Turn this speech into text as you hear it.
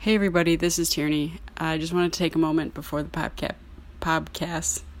Hey everybody, this is Tierney. I just wanted to take a moment before the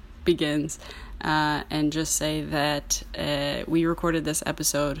podcast begins and just say that we recorded this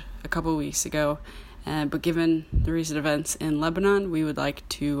episode a couple weeks ago, but given the recent events in Lebanon, we would like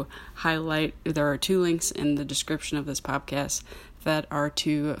to highlight there are two links in the description of this podcast that are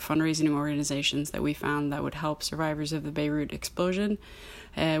to fundraising organizations that we found that would help survivors of the Beirut explosion.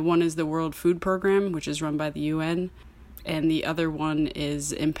 One is the World Food Program, which is run by the UN. And the other one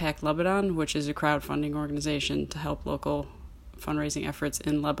is Impact Lebanon, which is a crowdfunding organization to help local fundraising efforts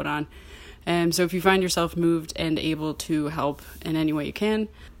in Lebanon. So if you find yourself moved and able to help in any way you can,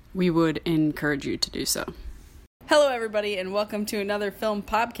 we would encourage you to do so. Hello, everybody, and welcome to another film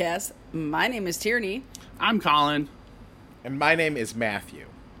podcast. My name is Tierney. I'm Colin. And my name is Matthew.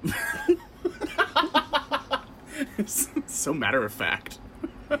 It's so matter of fact.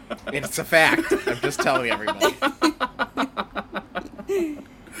 It's a fact. I'm just telling everybody.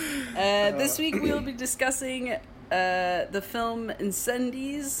 This week we will be discussing the film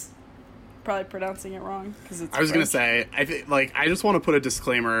Incendies. Probably pronouncing it wrong because it's. I was French. gonna say, I just want to put a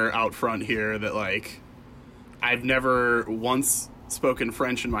disclaimer out front here that I've never once spoken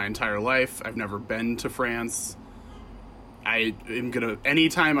French in my entire life. I've never been to France. I am gonna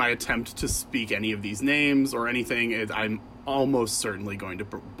anytime I attempt to speak any of these names or anything, I'm almost certainly going to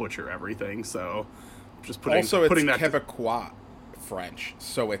butcher everything. So, just putting also, putting it's that Quebecois French,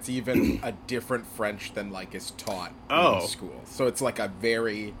 so it's even a different French than is taught in school. So it's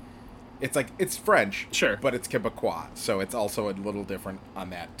it's French, sure, but it's Quebecois, so it's also a little different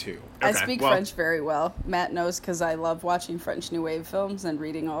on that too. I speak French very well. Matt knows because I love watching French New Wave films and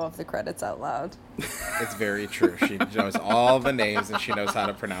reading all of the credits out loud. It's very true. She knows all the names and she knows how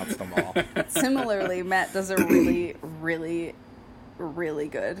to pronounce them all. Similarly, Matt does a really, really, really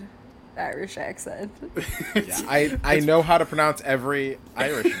good Irish accent. Yeah, I know how to pronounce every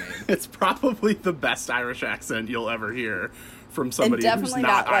Irish name. It's probably the best Irish accent you'll ever hear from somebody who's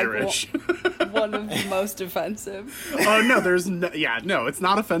not Irish. One of the most offensive. Oh, no, it's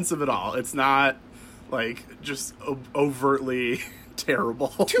not offensive at all. It's not, just overtly terrible.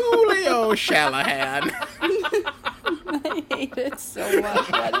 Tulio Shalahan. I hate it so much.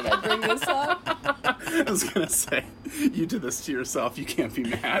 Why did I bring this up? I was going to say, you did this to yourself. You can't be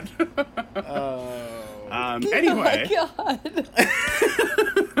mad. Anyway. Oh, my God.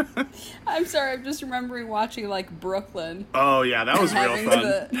 I'm sorry, I'm just remembering watching, Brooklyn. Oh, yeah, that was real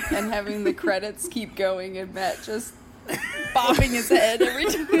fun. And having the credits keep going and Matt just bobbing his head every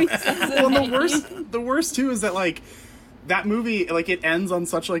time he says it. Well, the worst, too, is that, that movie, it ends on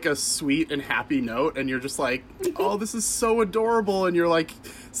such, a sweet and happy note, and you're just oh, this is so adorable, and you're,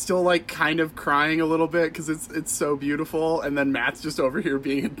 still, kind of crying a little bit, because it's so beautiful, and then Matt's just over here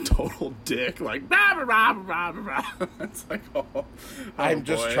being a total dick, blah, blah, blah, blah, blah. It's I'm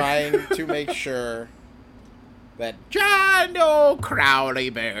just trying to make sure that John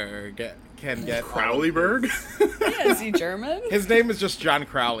Crowleyberg can get... Crowleyberg? Yeah, is he German? His name is just John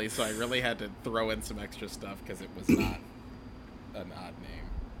Crowley, so I really had to throw in some extra stuff, because it was not an odd name.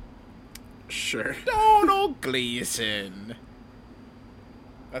 Sure. Donald Gleason.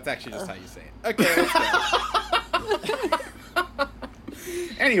 That's actually just how you say it. Okay, let's go.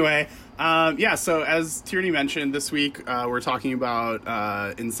 Anyway, so as Tierney mentioned, this week we're talking about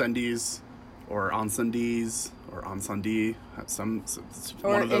Incendies, or Incendies, or Incendie.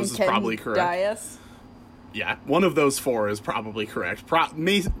 One of those is probably correct. Yeah, one of those four is probably correct.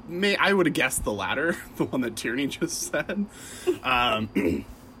 I would have guessed the latter, the one that Tierney just said.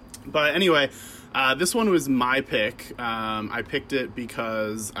 But anyway, this one was my pick. I picked it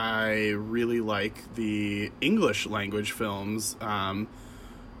because I really like the English language films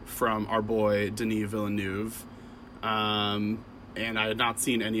from our boy Denis Villeneuve, and I had not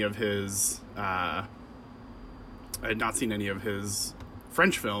seen any of his.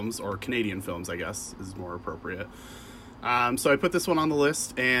 French films, or Canadian films, I guess, is more appropriate. So I put this one on the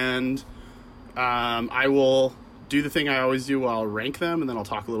list, and I will do the thing I always do. I'll rank them, and then I'll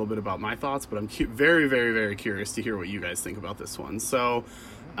talk a little bit about my thoughts, but I'm very, very, very curious to hear what you guys think about this one. So,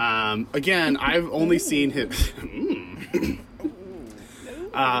 again, I've only seen him...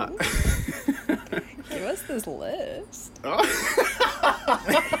 Give us this list.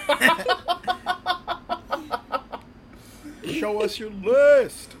 Show us your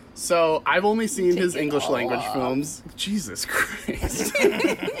list. So, I've only seen his English language films. Jesus Christ.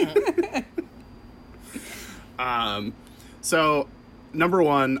 So, number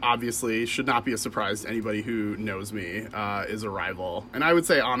one, obviously, should not be a surprise to anybody who knows me, is Arrival. And I would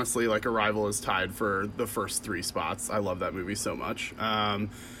say, honestly, Arrival is tied for the first three spots. I love that movie so much.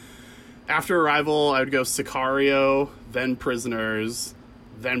 After Arrival, I would go Sicario, then Prisoners,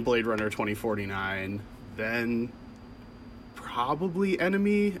 then Blade Runner 2049, then probably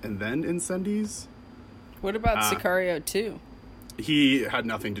Enemy, and then Incendies. What about Sicario 2? He had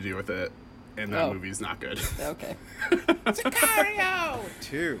nothing to do with it, and that Oh. movie's not good. Okay. Sicario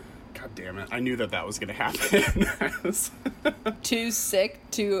 2. God damn it. I knew that was going to happen. Too Sick,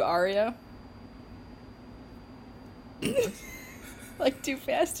 Too Aria. Like Too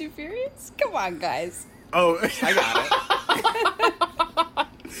Fast, Too Furious? Come on, guys. Oh, I got it.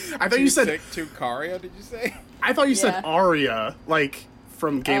 I thought you said Sick to Cario, did you say? I thought you said Yeah. Arya, like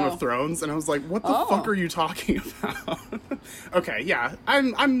from Game Oh. of Thrones, and I was like, "What the Oh. fuck are you talking about?" Okay, yeah,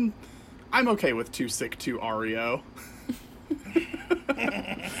 I'm okay with Too Sick to Ario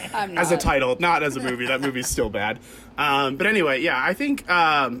I'm not. as a title, not as a movie. That movie's still bad. But anyway, yeah, I think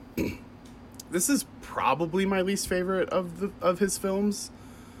this is probably my least favorite of his films.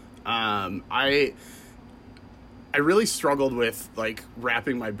 I really struggled with like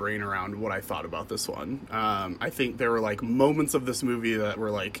wrapping my brain around what I thought about this one. I think there were like moments of this movie that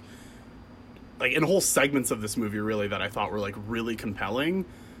were like in whole segments of this movie really that I thought were like really compelling.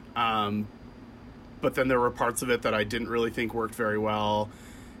 But then there were parts of it that I didn't really think worked very well.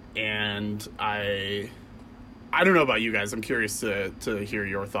 And I don't know about you guys. I'm curious to hear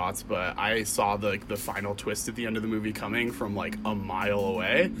your thoughts, but I saw the final twist at the end of the movie coming from like a mile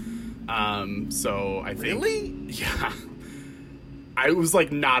away. So I think, Really? yeah, I was like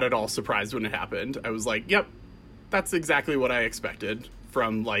not at all surprised when it happened. I was like, yep, that's exactly what I expected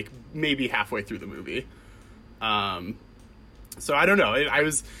from like maybe halfway through the movie. So I don't know. I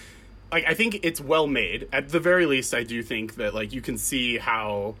was like, I think it's well made. At the very least, I do think that like you can see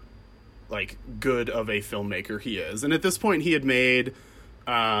how like good of a filmmaker he is. And at this point he had made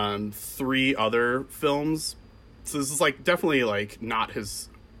 3 other films. So this is like definitely like not his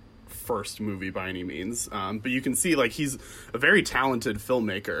first movie by any means. But you can see like he's a very talented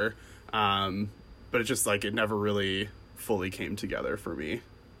filmmaker. But it's just like it never really fully came together for me.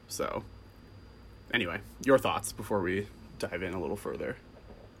 So anyway, your thoughts before we dive in a little further.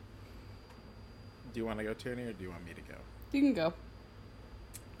 Do you want to go, Tierney, or do you want me to go? You can go.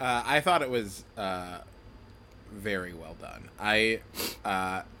 I thought it was very well done. I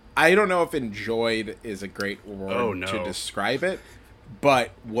don't know if enjoyed is a great word to describe it,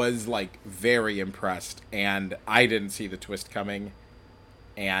 but was like very impressed, and I didn't see the twist coming,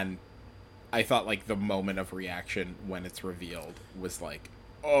 and I thought like the moment of reaction when it's revealed was like,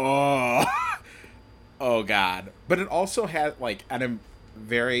 oh, oh god. But it also had like, and I'm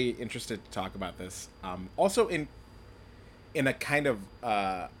very interested to talk about this. Also in a kind of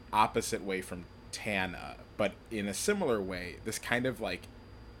opposite way from Tana, but in a similar way, this kind of like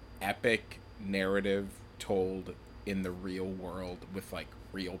epic narrative told in the real world with like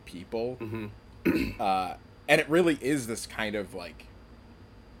real people. Mm-hmm. And it really is this kind of like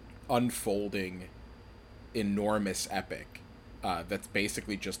unfolding enormous epic that's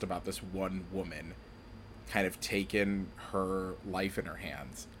basically just about this one woman kind of taking her life in her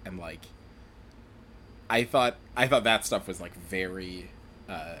hands. And like I thought that stuff was like very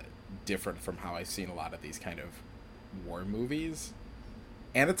different from how I've seen a lot of these kind of war movies.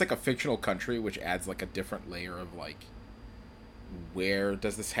 And it's like a fictional country, which adds like a different layer of like, where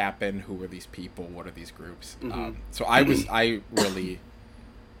does this happen? Who are these people? What are these groups? Mm-hmm. So I really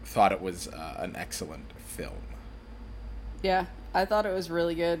thought it was an excellent film. Yeah, I thought it was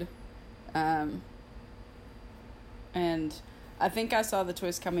really good. And I think I saw the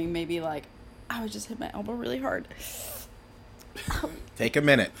twist coming maybe like, I would just hit my elbow really hard. Take a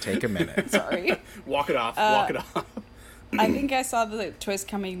minute. Sorry. Walk it off. Walk it off. I think I saw the twist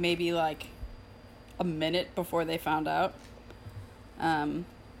coming maybe like a minute before they found out.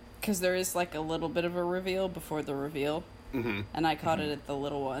 Because there is like a little bit of a reveal before the reveal. Mm-hmm. And I caught it at the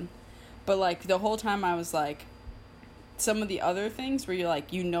little one. But like the whole time I was like, some of the other things where you're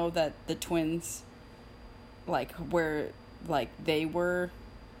like, you know that the twins, like where like they were,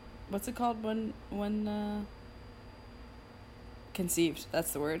 what's it called when conceived,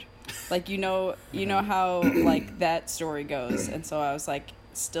 that's the word. Like you know how like that story goes, and so I was like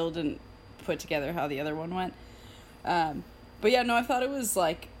still didn't put together how the other one went. But yeah, no, I thought it was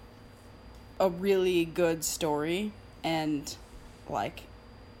like a really good story and like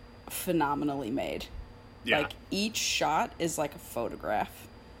phenomenally made. Yeah. Like each shot is like a photograph.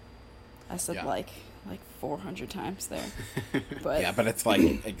 I said Yeah. like 400 times there. But Yeah, but it's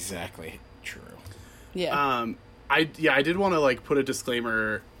like exactly true. yeah. I did want to like put a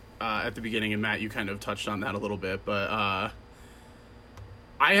disclaimer at the beginning, and Matt, you kind of touched on that a little bit, but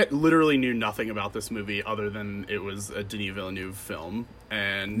I literally knew nothing about this movie other than it was a Denis Villeneuve film,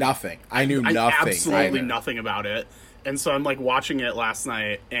 and Nothing. I knew nothing. absolutely either. nothing about it. And so I'm like watching it last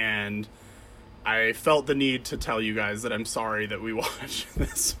night, and I felt the need to tell you guys that I'm sorry that we watched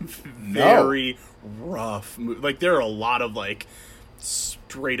this very rough movie. Like, there are a lot of like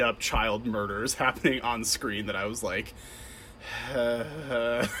straight up child murders happening on screen that I was like,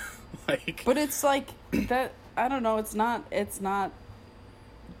 like. But it's like that. I don't know. It's not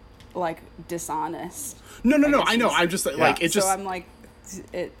like dishonest. No. I know. I'm just like it. Just so I'm like,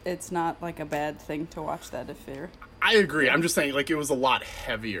 it's not like a bad thing to watch that if you're. I agree. I'm just saying, like, it was a lot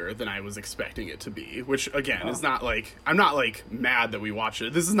heavier than I was expecting it to be, which, again, is not, like, I'm not, like, mad that we watched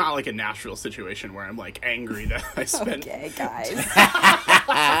it. This is not, like, a Nashville situation where I'm, like, angry that I spent... Okay, guys.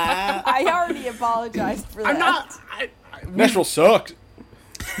 I already apologized for that. I'm not... Nashville sucked.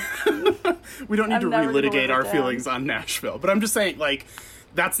 We don't need to relitigate our feelings on Nashville. But I'm just saying, like,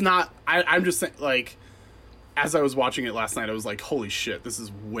 that's not... I'm just saying, like, as I was watching it last night, I was like, holy shit, this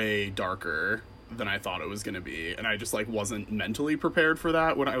is way darker than I thought it was going to be, and I just like wasn't mentally prepared for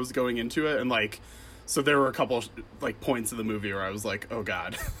that when I was going into it. And like, so there were a couple like points of the movie where I was like, oh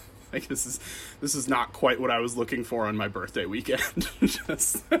god, like this is not quite what I was looking for on my birthday weekend.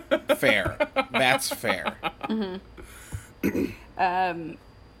 Just... Fair. That's fair. Mm-hmm.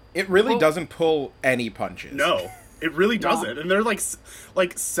 It really doesn't pull any punches. No, it really doesn't. And there are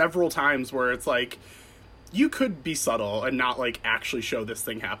like several times where it's like, you could be subtle and not like actually show this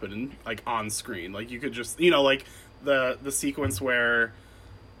thing happen like on screen. Like you could just, you know, like the sequence where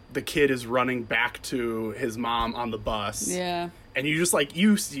the kid is running back to his mom on the bus. Yeah. And you just like,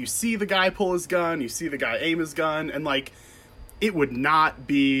 you see the guy pull his gun, you see the guy aim his gun, and like it would not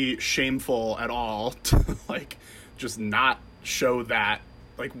be shameful at all to like just not show that,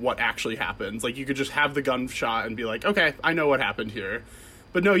 like what actually happens. Like you could just have the gunshot and be like, okay, I know what happened here.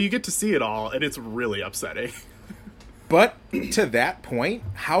 But no, you get to see it all, and it's really upsetting. But to that point,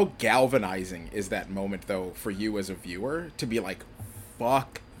 how galvanizing is that moment, though, for you as a viewer to be like,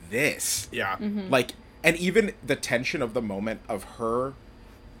 fuck this? Yeah. Mm-hmm. Like, and even the tension of the moment of her...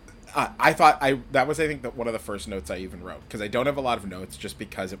 that was, I think, one of the first notes I even wrote. Because I don't have a lot of notes just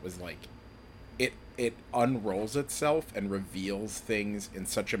because it was like... It unrolls itself and reveals things in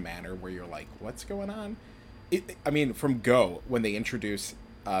such a manner where you're like, what's going on? From Go, when they introduce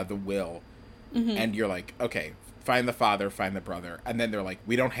the will, and you're like, okay, find the father, find the brother, and then they're like,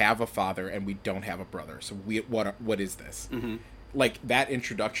 we don't have a father and we don't have a brother, so what is this? Mm-hmm. Like that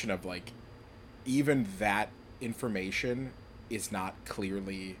introduction of like, even that information is not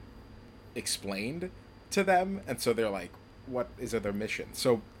clearly explained to them, and so they're like, what is their mission?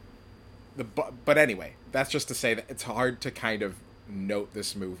 So but anyway, that's just to say that it's hard to kind of note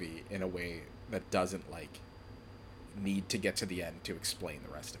this movie in a way that doesn't like need to get to the end to explain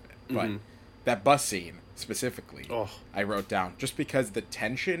the rest of it. But that bus scene specifically, I wrote down just because the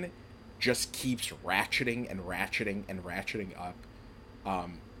tension just keeps ratcheting and ratcheting and ratcheting up.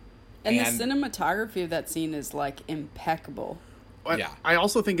 And the cinematography of that scene is like impeccable. Yeah. I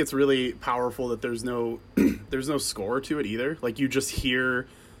also think it's really powerful that there's no score to it either. Like you just hear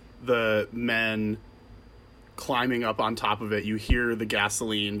the men climbing up on top of it. You hear the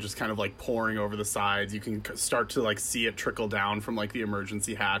gasoline just kind of like pouring over the sides. You can start to like see it trickle down from like the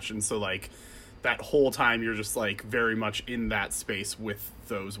emergency hatch. And so like that whole time you're just like very much in that space with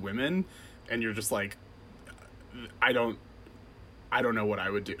those women, and you're just like, I don't know what I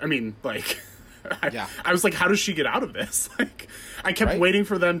would do. I mean, like, I was like, how does she get out of this? Like, I kept waiting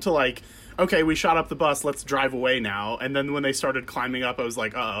for them to like, okay, we shot up the bus, let's drive away now. And then when they started climbing up, I was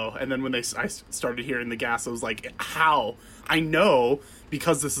like, uh-oh. And then when I started hearing the gas, I was like, how? I know,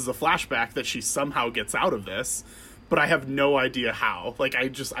 because this is a flashback, that she somehow gets out of this, but I have no idea how. Like, I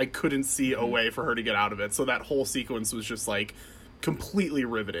couldn't see a way for her to get out of it. So that whole sequence was just, like, completely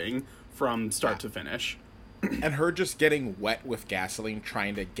riveting from start to finish. And her just getting wet with gasoline,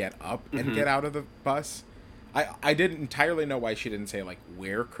 trying to get up and get out of the bus. I didn't entirely know why she didn't say, like,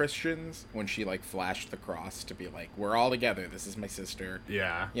 we're Christians when she, like, flashed the cross to be like, we're all together. This is my sister.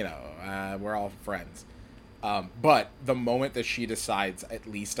 Yeah. You know, we're all friends. But the moment that she decides, at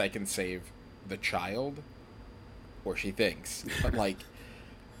least I can save the child, or she thinks, but, like,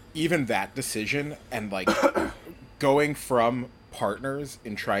 even that decision and, like, going from partners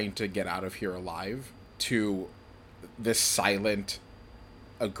in trying to get out of here alive to this silent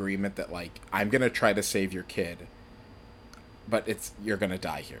agreement that like, I'm gonna try to save your kid, but you're gonna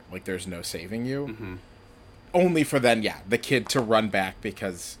die here, like there's no saving you. Only for then the kid to run back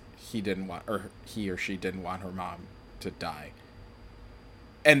because he or she didn't want her mom to die.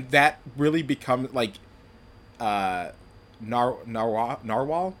 And that really becomes like Narwhal.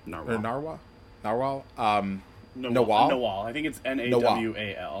 Nawal. I think it's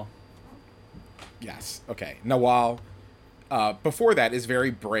Nawal. Yes. Okay. Nawal before that is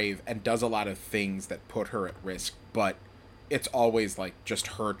very brave and does a lot of things that put her at risk, but it's always like just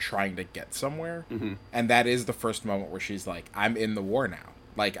her trying to get somewhere. Mm-hmm. And that is the first moment where she's like, I'm in the war now.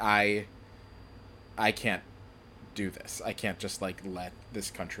 Like, I can't do this. I can't just like let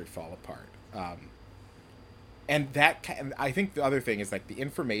this country fall apart. And I think the other thing is like the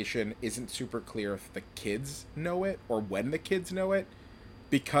information isn't super clear if the kids know it or when the kids know it,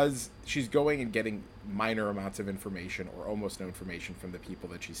 because she's going and getting minor amounts of information or almost no information from the people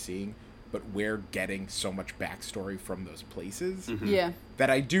that she's seeing, but we're getting so much backstory from those places. Mm-hmm. Yeah. That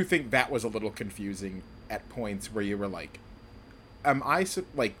I do think that was a little confusing at points where you were like, am I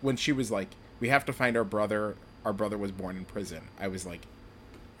like when she was like, we have to find our brother was born in prison. I was like,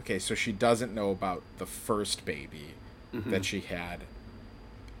 okay, so she doesn't know about the first baby that she had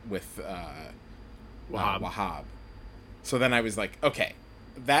with Wahab. So then I was like, okay,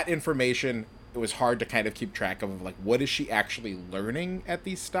 that information, it was hard to kind of keep track of, like, what is she actually learning at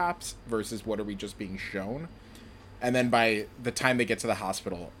these stops versus what are we just being shown? And then by the time they get to the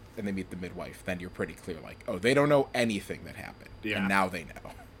hospital and they meet the midwife, then you're pretty clear, like, oh, they don't know anything that happened. Yeah. And now they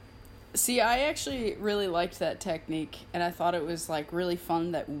know. See, I actually really liked that technique, and I thought it was, like, really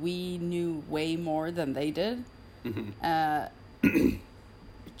fun that we knew way more than they did. Mm-hmm.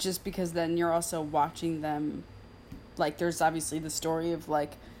 Just because then you're also watching them, like, there's obviously the story of,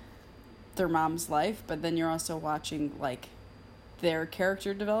 like, their mom's life, but then you're also watching, like, their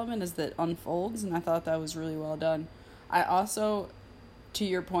character development as that unfolds, and I thought that was really well done. I also, to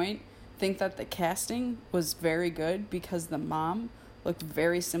your point, think that the casting was very good because the mom looked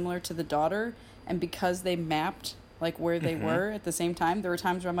very similar to the daughter, and because they mapped like where they were at the same time, there were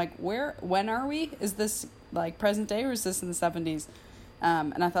times where I'm like, when are we? Is this like present day or is this in the 70s?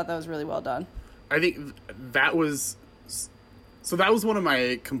 And I thought that was really well done. I think that was one of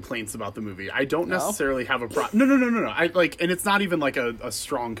my complaints about the movie. I don't necessarily have a problem. No. I like, and it's not even like a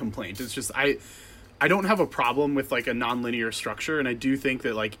strong complaint. It's just I don't have a problem with like a nonlinear structure, and I do think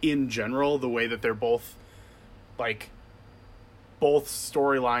that like in general the way that they're both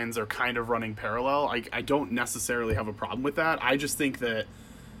storylines are kind of running parallel. I don't necessarily have a problem with that. I just think that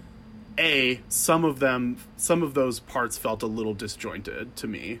some of those parts felt a little disjointed to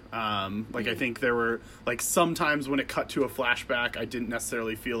me. I think there were like sometimes when it cut to a flashback, I didn't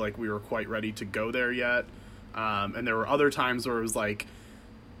necessarily feel like we were quite ready to go there yet. And there were other times where it was like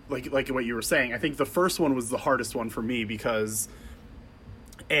what you were saying. I think the first one was the hardest one for me because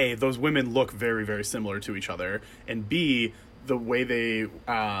those women look very, very similar to each other, and B, the way they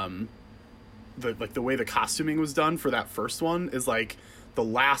the way the costuming was done for that first one is like the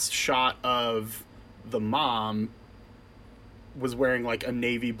last shot of the mom was wearing like a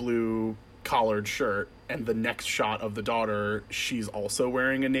navy blue collared shirt, and the next shot of the daughter, she's also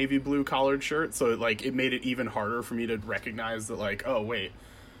wearing a navy blue collared shirt. So it made it even harder for me to recognize that like, oh wait,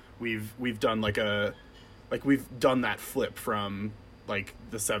 we've done we've done that flip from like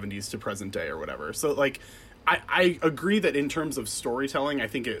the 70s to present day or whatever. So like I agree that in terms of storytelling, I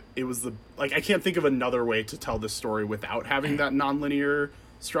think it was I can't think of another way to tell this story without having that nonlinear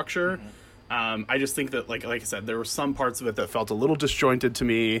structure. I just think that like I said, there were some parts of it that felt a little disjointed to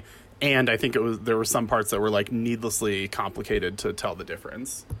me, and I think there were some parts that were like needlessly complicated to tell the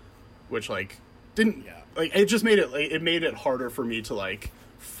difference, which it just made it harder for me to like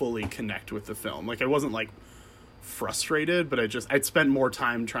fully connect with the film. Like I wasn't like frustrated, but I'd spent more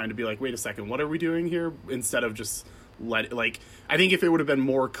time trying to be like, wait a second, what are we doing here, instead of just I think if it would have been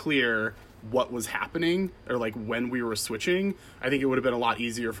more clear what was happening or like when we were switching, I think it would have been a lot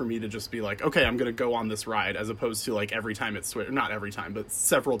easier for me to just be like, okay, I'm gonna go on this ride, as opposed to like every time it switched, not every time, but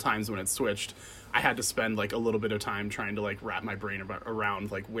several times when it switched, I had to spend like a little bit of time trying to like wrap my brain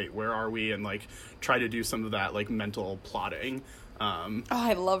around like, wait, where are we, and like try to do some of that like mental plotting.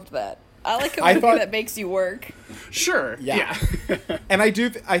 I loved that. I like a movie that makes you work. Sure. Yeah. And I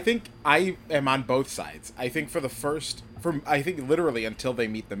think I am on both sides. I think I think literally until they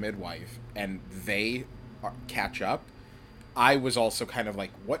meet the midwife and they catch up, I was also kind of like,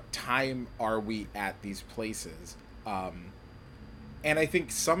 what time are we at these places? And I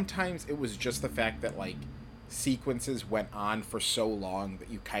think sometimes it was just the fact that like sequences went on for so long that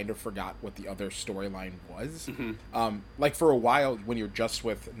you kind of forgot what the other storyline was. Like for a while when you're just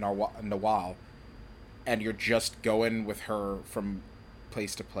with Nawal and you're just going with her from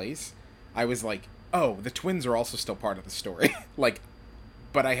place to place, I was like, oh, the twins are also still part of the story. Like,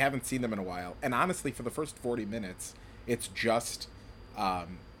 but I haven't seen them in a while. And honestly, for the first 40 minutes, it's just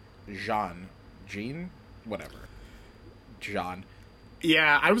Jean,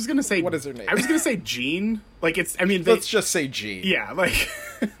 Yeah, I was gonna say. What is her name? I was gonna say Jean. Like it's. I mean, let's just say Jean. Yeah, like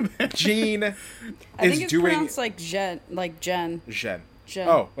Jean. I think it's pronounced like Jen. Like Jen. Jen. Jen.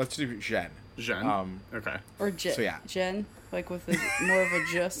 Oh, let's do Jen. Jen. Okay. Or Jen. So yeah, Jen, like with more of a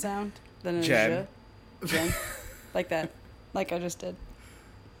J sound than a Jen. Jen. Like that. Like I just did.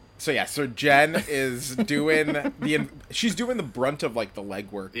 So yeah, so Jen is doing she's doing the brunt of like the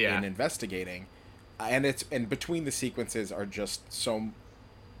legwork in investigating, and between the sequences are just so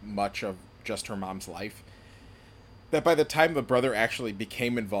much of just her mom's life that by the time the brother actually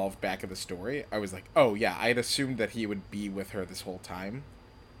became involved back in the story, I was like, oh yeah, I had assumed that he would be with her this whole time.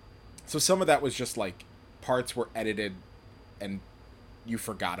 So some of that was just like parts were edited and you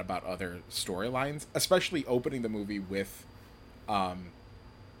forgot about other storylines, especially opening the movie with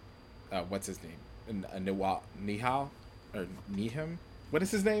what's his name? Nihal? Or Nihim? What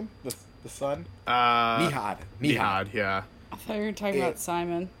is his name? The son? Nihad, yeah. I thought you were talking about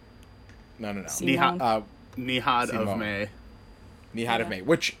Simon. No. Nihad of May. Nihad of May.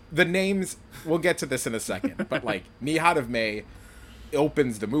 Which, the names, we'll get to this in a second, but, like, Nihad of May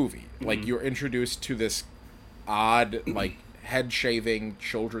opens the movie. Mm-hmm. Like, you're introduced to this odd, like, head-shaving,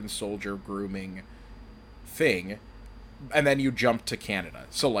 children's soldier grooming thing, and then you jump to Canada.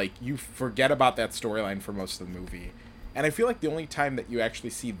 So, like, you forget about that storyline for most of the movie. And I feel like the only time that you actually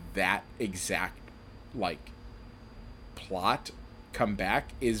see that exact, like, plot come back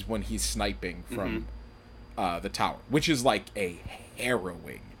is when he's sniping from the tower, which is, like, a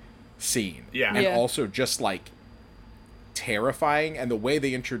harrowing scene. Yeah. And also just, like, terrifying. And the way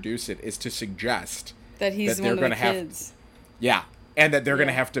they introduce it is to suggest that he's that they're one of the kids. Yeah. And that they're going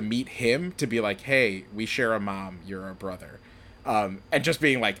to have to meet him to be like, hey, we share a mom, you're a brother. And just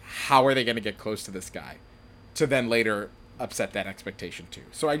being like, how are they going to get close to this guy? To then later upset that expectation too.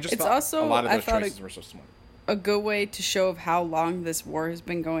 So I just thought also, a lot of those choices were so smart. A good way to show of how long this war has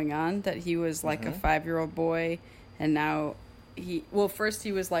been going on, that he was like a 5-year-old boy, and now first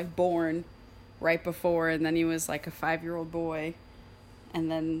he was like born right before, and then he was like a 5-year-old boy,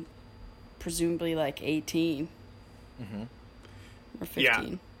 and then presumably like 18 or 15. Yeah.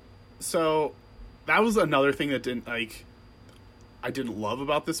 So that was another thing that I didn't love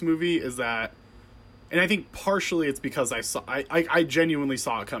about this movie is that, and I think partially it's because I genuinely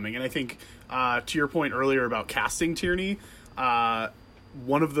saw it coming, and I think to your point earlier about casting Tierney,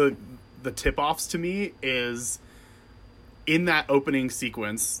 one of the tip-offs to me is in that opening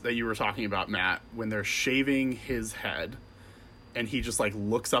sequence that you were talking about, Matt, when they're shaving his head and he just like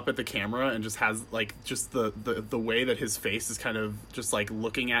looks up at the camera and just has like just the way that his face is kind of just like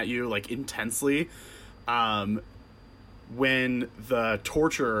looking at you like intensely. When the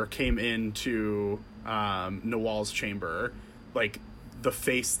torturer came into Nawal's chamber, like the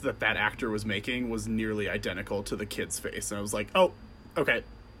face that actor was making was nearly identical to the kid's face, and I was like, oh, okay,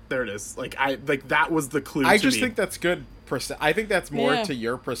 there it is. Like that was the clue. I just think that's good. I think that's more to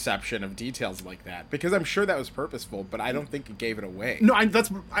your perception of details like that, because I'm sure that was purposeful, but I don't think it gave it away. No,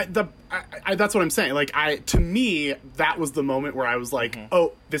 that's what I'm saying. Like to me, that was the moment where I was like,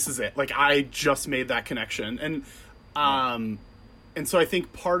 oh, this is it. Like I just made that connection, and so I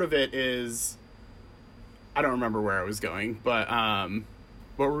think part of it is, I don't remember where I was going, but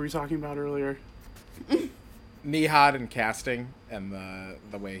what were we talking about earlier? Nihad and casting and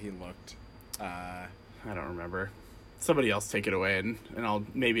the way he looked. I don't remember. Somebody else take it away, and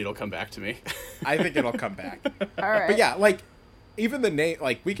maybe it'll come back to me. I think it'll come back. All right. But yeah, like even the name,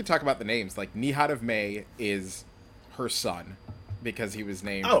 like we could talk about the names. Like Nihad of May is her son because he was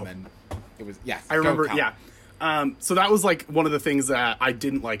named. Oh, and then it was I remember. Yeah. So that was like one of the things that I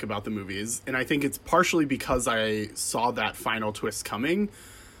didn't like about the movies, and I think it's partially because I saw that final twist coming.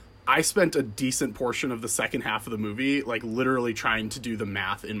 I spent a decent portion of the second half of the movie like literally trying to do the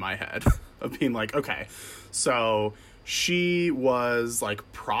math in my head of being like, okay, so she was like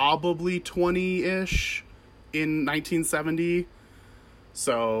probably 20-ish in 1970.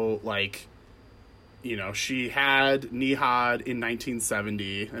 So like, you know, she had Nihad in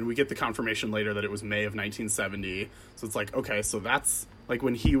 1970, and we get the confirmation later that it was May of 1970. So it's like, okay, so that's like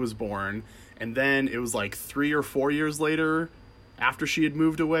when he was born. And then it was like 3 or 4 years later, after she had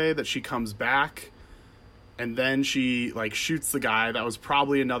moved away, that she comes back. And then she like shoots the guy. That was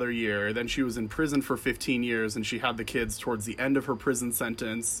probably another year. Then she was in prison for 15 years, and she had the kids towards the end of her prison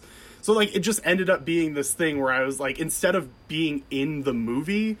sentence. So like it just ended up being this thing where I was like, instead of being in the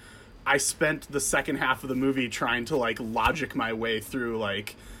movie, I spent the second half of the movie trying to like logic my way through,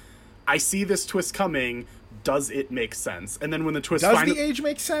 like, I see this twist coming, does it make sense? And then when the twist the age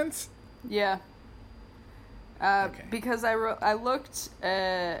make sense? Yeah. Okay. Because I looked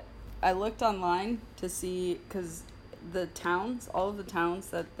online to see, because the towns, all of the towns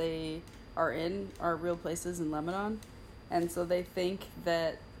that they are in are real places in Lebanon, and so they think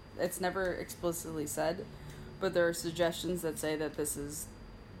that it's never explicitly said, but there are suggestions that say that this is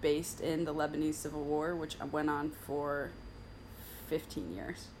based in the Lebanese Civil War, which went on for 15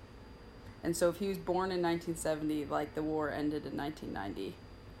 years. And so if he was born in 1970, like, the war ended in 1990.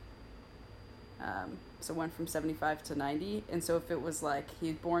 So it went from 75 to 90. And so if it was, like, he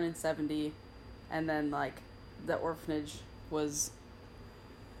was born in 70, and then, like, the orphanage was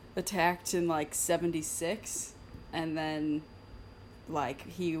attacked in, like, 76, and then, like,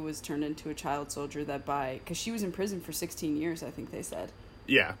 he was turned into a child soldier that because she was in prison for 16 years, I think they said.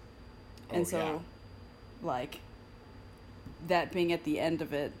 Yeah. And like, that being at the end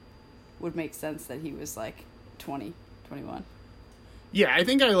of it would make sense that he was, like, 20, 21. Yeah, I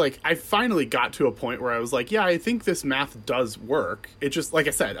think I finally got to a point where I was like, yeah, I think this math does work. It just, like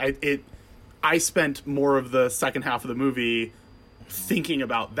I said, I spent more of the second half of the movie thinking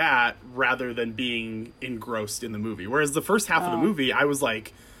about that rather than being engrossed in the movie. Whereas the first half of the movie, I was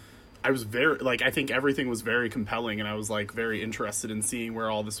very, like, I think everything was very compelling, and I was, like, very interested in seeing where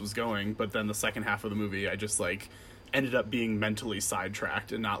all this was going. But then the second half of the movie, I just, like, ended up being mentally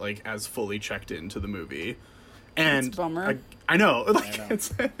sidetracked and not, like, as fully checked into the movie. And it's a bummer. I know, like, I know.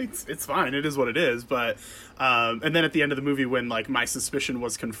 It's fine. It is what it is. But, and then at the end of the movie, when, like, my suspicion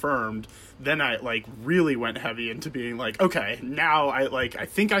was confirmed, then I, like, really went heavy into being like, okay, now I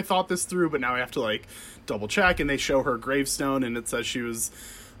think I thought this through, but now I have to, like, double check. And they show her gravestone, and it says she was,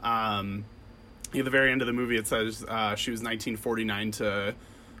 at the very end of the movie, it says she was 1949 to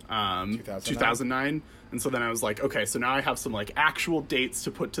 2009. And so then I was like, okay, so now I have some, like, actual dates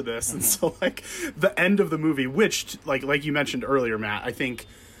to put to this. Mm-hmm. And so, like, the end of the movie, which, like you mentioned earlier, Matt, I think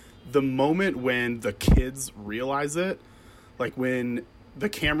the moment when the kids realize it, like, when the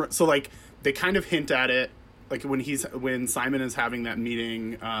camera, so, like, they kind of hint at it, like, when Simon is having that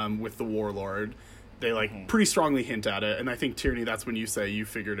meeting with the warlord, they, like, pretty strongly hint at it. And I think, Tierney, that's when you say you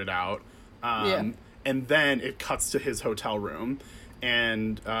figured it out. And then it cuts to his hotel room.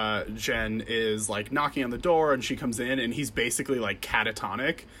 And Jen is, like, knocking on the door, and she comes in, and he's basically, like,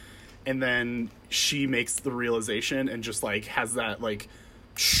 catatonic. And then she makes the realization and just, like, has that, like,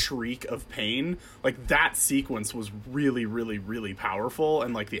 shriek of pain. Like, that sequence was really, really, really powerful.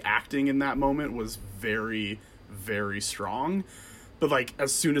 And, like, the acting in that moment was very, very strong. But, like,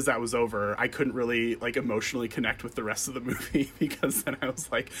 as soon as that was over, I couldn't really, like, emotionally connect with the rest of the movie, because then I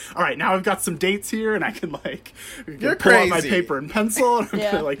was like, all right, now I've got some dates here, and I can, like, pull out my paper and pencil, and I'm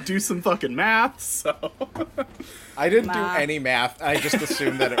gonna, like, do some fucking math, so. I didn't do any math. I just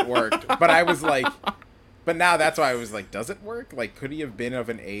assumed that it worked. But I was like, but now that's why I was like, does it work? Like, could he have been of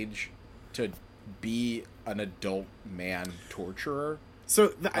an age to be an adult man torturer?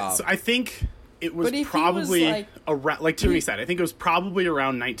 So I think... It was probably around, like Tierney said, I think it was probably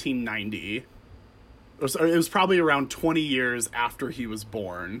around 1990. It was probably around 20 years after he was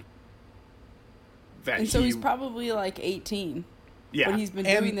born. So he's probably, like, 18. Yeah. But he's been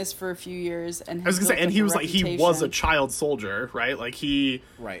doing this for a few years, and I was gonna say, and he was reputation. Like, he was a child soldier, right? Like, he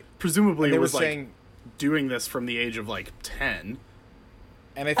presumably was, like, doing this from the age of, like, 10.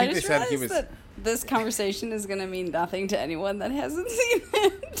 And I think they said he was. That this conversation is going to mean nothing to anyone that hasn't seen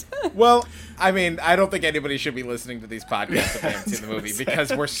it. Well, I mean, I don't think anybody should be listening to these podcasts if they haven't seen the movie,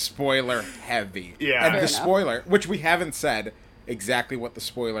 because we're spoiler heavy. Yeah. And the spoiler, which we haven't said exactly what the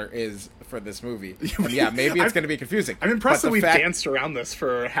spoiler is for this movie. And yeah, maybe it's going to be confusing. I'm impressed that we've danced around this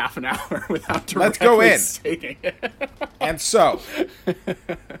for half an hour without directly Let's go in. stating it. And so,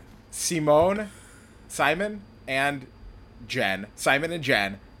 Simon and Jen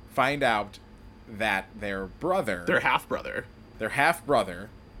find out that their half-brother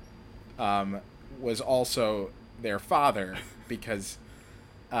was also their father, because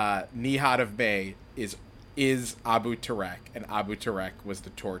Nihad of Bey is Abu Turek, and Abu Turek was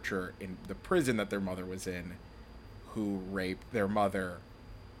the torturer in the prison that their mother was in, who raped their mother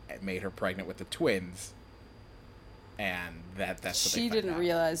and made her pregnant with the twins. And that's what she didn't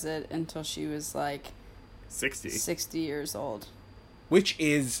realize it until she was, like, 60 years old. Which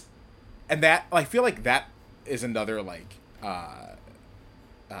is, and that, I feel like that is another, like,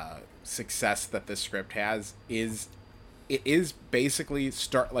 success that this script has, is it is basically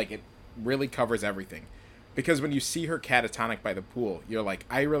it really covers everything. Because when you see her catatonic by the pool, you're like,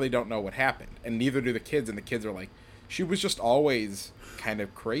 I really don't know what happened. And neither do the kids, and the kids are like, she was just always kind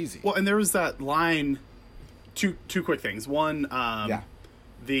of crazy. Well, and there was that line, two quick things. One,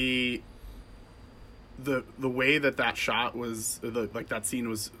 the way that shot was, that scene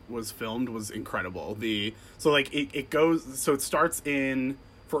was filmed was incredible. It starts in,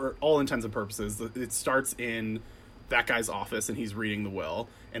 for all intents and purposes, it starts in that guy's office and he's reading the will,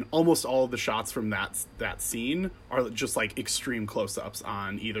 and almost all of the shots from that scene are just like extreme close-ups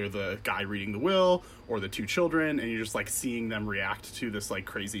on either the guy reading the will or the two children, and you're just like seeing them react to this like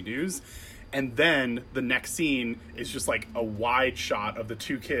crazy news. And then the next scene is just like a wide shot of the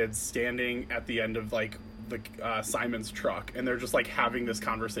two kids standing at the end of like the Simon's truck, and they're just like having this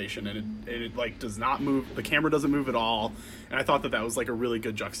conversation, and it like does not move. The camera doesn't move at all, and I thought that was like a really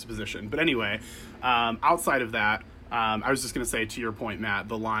good juxtaposition. But anyway, outside of that, I was just gonna say, to your point, Matt,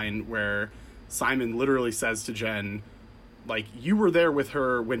 the line where Simon literally says to Jen, like, you were there with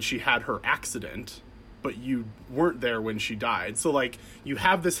her when she had her accident, but you weren't there when she died. So, like, you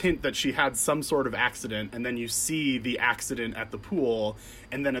have this hint that she had some sort of accident, and then you see the accident at the pool,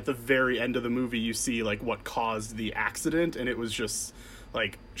 and then at the very end of the movie, you see, like, what caused the accident, and it was just,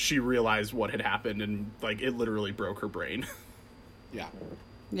 like, she realized what had happened, and, like, it literally broke her brain. Yeah.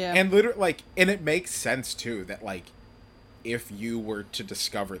 Yeah. And literally, like, and it makes sense, too, that, like, if you were to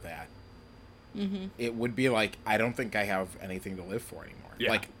discover that, it would be like, I don't think I have anything to live for anymore.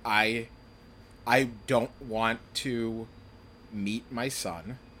 Yeah. Like, I don't want to meet my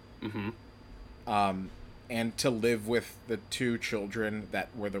son, and to live with the two children that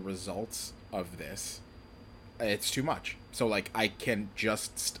were the results of this. It's too much. So, like, I can't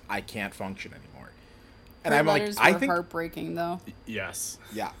function anymore. And I'm like, I think heartbreaking though. Yes.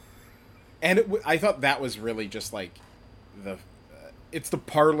 Yeah. And I thought that was really just like it's the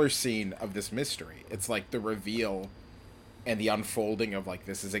parlor scene of this mystery. It's like the reveal and the unfolding of, like,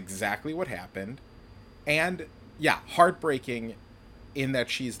 this is exactly what happened. And, yeah, heartbreaking in that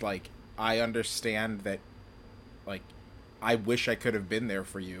she's like, I understand that, like, I wish I could have been there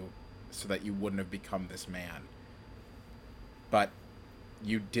for you so that you wouldn't have become this man. But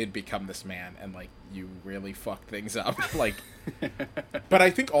you did become this man, and, like, you really fucked things up. Like, but I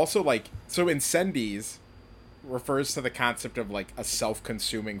think also, like, so Incendies refers to the concept of, like, a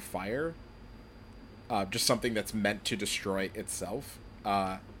self-consuming fire. Just something that's meant to destroy itself.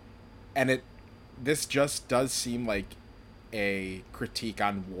 And this just does seem like a critique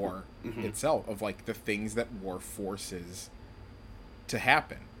on war itself, of, like, the things that war forces to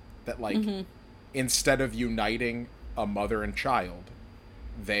happen. That, like, instead of uniting a mother and child,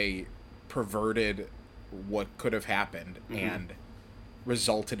 they perverted what could have happened and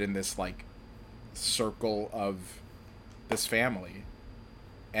resulted in this, like, circle of this family.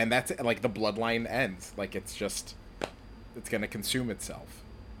 And that's, like, the bloodline ends. Like, it's gonna consume itself.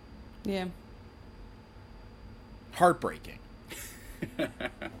 Yeah. Heartbreaking.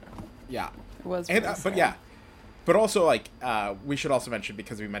 Yeah. It was and, really but yeah. But also, like, we should also mention,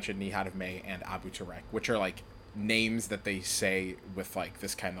 because we mentioned Nihad of May and Abu Turek, which are, like, names that they say with, like,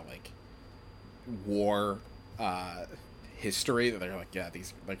 this kind of, like, war history, that they're like, yeah,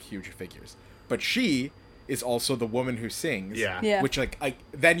 these, like, huge figures. But she is also the woman who sings. Yeah. Which, like,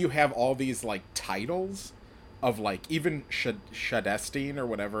 then you have all these, like, titles of, like, even Shadestine, or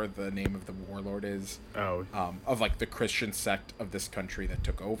whatever the name of the warlord is. Oh. Of, like, the Christian sect of this country that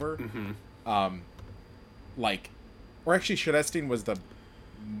took over. Like, or actually, Shadestine was the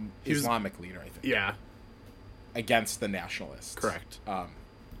Islamic leader, I think. Yeah. Against the nationalists. Correct.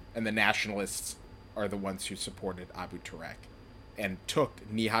 And the nationalists are the ones who supported Abu Turek and took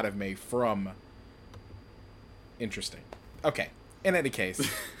Nihad of May from... Interesting. Okay. In any case.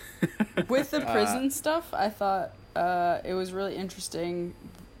 With the prison stuff, I thought it was really interesting,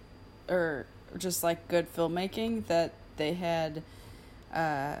 or just, like, good filmmaking, that they had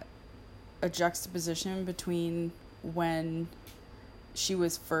a juxtaposition between when she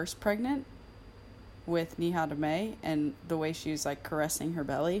was first pregnant with Nihad of May and the way she was, like, caressing her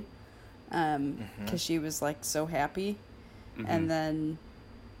belly, because she was, like, so happy, and then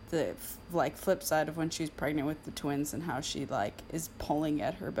the, like, flip side of when she's pregnant with the twins and how she, like, is pulling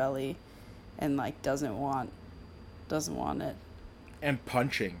at her belly and, like, doesn't want it, and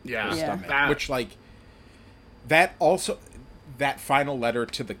punching her stomach, which, like, that also, that final letter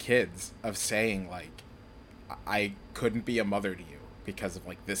to the kids of saying, like, I couldn't be a mother to you because of,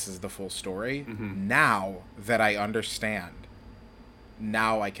 like, this is the full story. Now that I understand,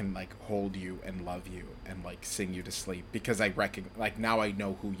 now I can, like, hold you and love you and, like, sing you to sleep because I like, now I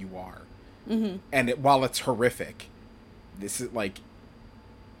know who you are. And while it's horrific, this is, like,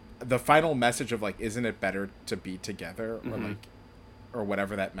 the final message of, like, isn't it better to be together, or, like, or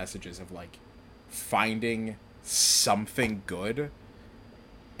whatever that message is, of, like, finding something good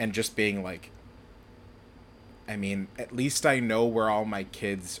and just being like, I mean, at least I know where all my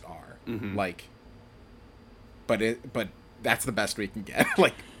kids are. Like, but that's the best we can get.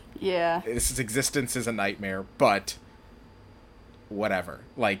 Like, yeah, this existence is a nightmare, but whatever.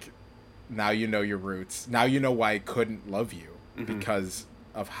 Like, now you know your roots. Now you know why I couldn't love you, because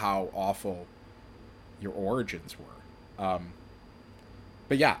of how awful your origins were.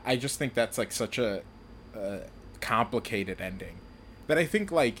 But yeah, I just think that's like such a complicated ending that I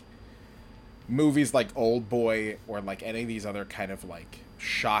think like movies like Old Boy or like any of these other kind of like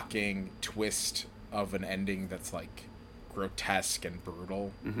shocking twist of an ending that's like grotesque and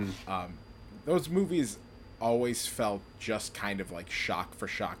brutal, those movies always felt just kind of like shock for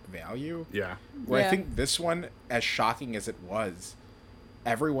shock value. Yeah. Where I think this one, as shocking as it was,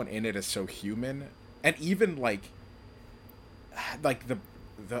 everyone in it is so human, and even like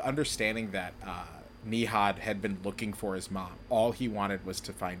the understanding that Nihad had been looking for his mom. All he wanted was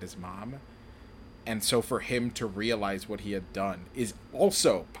to find his mom. And so for him to realize what he had done is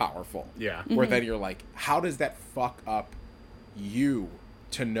also powerful. Yeah. Where then you're like, how does that fuck up you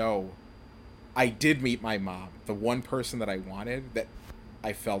to know I did meet my mom, the one person that I wanted, that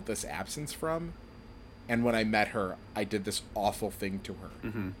I felt this absence from, and when I met her, I did this awful thing to her.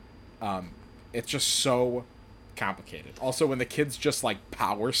 It's just so complicated. Also, when the kids just like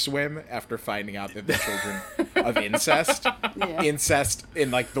power swim after finding out that they're children of incest, incest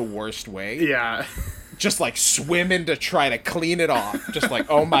in like the worst way. Yeah. Just like swim in to try to clean it off. Just like,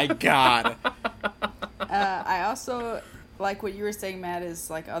 oh my God. I also like what you were saying, Matt, is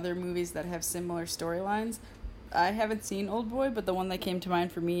like other movies that have similar storylines. I haven't seen Old Boy, but the one that came to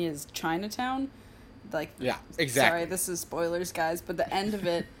mind for me is Chinatown. Like, yeah, exactly. Sorry, this is spoilers, guys, but the end of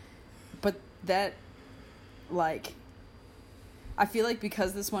it, but that, like, I feel like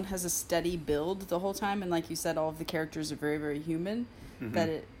because this one has a steady build the whole time, and like you said, all of the characters are very, very human,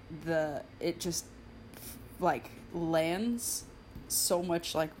 that it just like lands so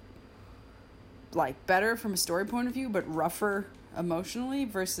much like better from a story point of view, but rougher emotionally,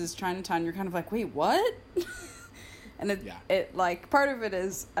 versus Chinatown. You're kind of like, wait, what? And it like part of it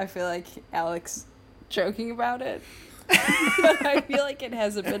is I feel like Alex joking about it, but I feel like it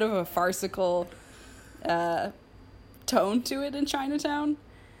has a bit of a farcical tone to it in Chinatown.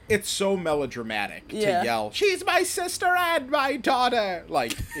 It's so melodramatic to yell, "She's my sister and my daughter!"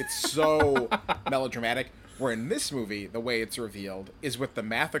 Like, it's so melodramatic. Where in this movie, the way it's revealed is with the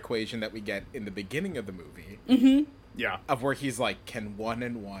math equation that we get in the beginning of the movie. Mm-hmm. Yeah. Of where he's like, can 1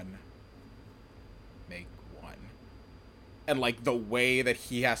 and 1 make 1? And like the way that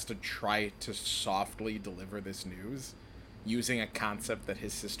he has to try to softly deliver this news using a concept that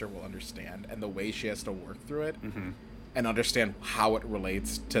his sister will understand, and the way she has to work through it and understand how it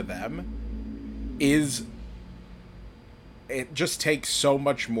relates to them is... It just takes so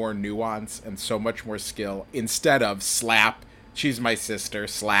much more nuance and so much more skill instead of slap, she's my sister,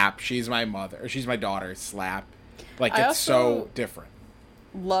 slap, she's my mother, or she's my daughter, slap. Like, it's so different.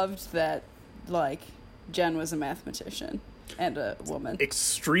 Loved that, like, Jen was a mathematician and a woman.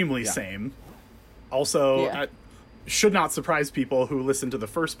 Extremely same. Also, should not surprise people who listened to the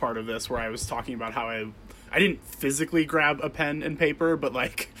first part of this where I was talking about how I didn't physically grab a pen and paper, but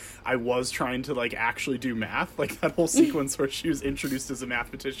like I was trying to like actually do math. Like that whole sequence where she was introduced as a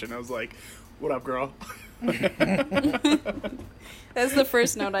mathematician. I was like, what up, girl? That's the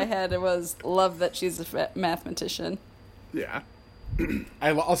first note I had. It was love that she's a mathematician. Yeah.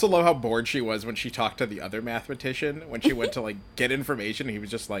 I also love how bored she was when she talked to the other mathematician when she went to like get information. He was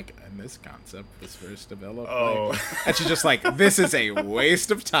just like, and this concept was first developed. And she's just like, this is a waste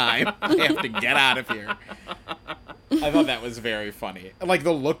of time. I have to get out of here. I thought that was very funny. Like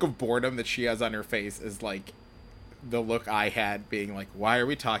the look of boredom that she has on her face is like the look I had, being like, why are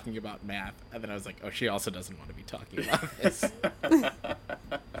we talking about math? And then I was like, oh, she also doesn't want to be talking about this.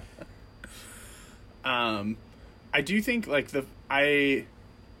 I do think like I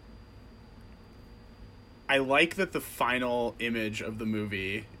like that the final image of the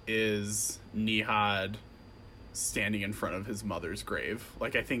movie is Nihad standing in front of his mother's grave.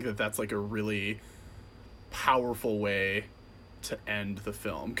 Like, I think that that's like a really powerful way to end the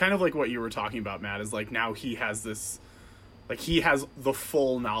film. Kind of like what you were talking about, Matt, is like now he has this, like he has the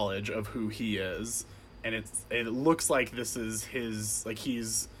full knowledge of who he is, and it looks like this is his, like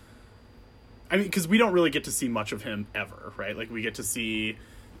he's, I mean, because we don't really get to see much of him ever, right? Like, we get to see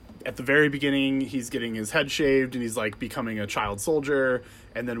at the very beginning, he's getting his head shaved and he's like becoming a child soldier,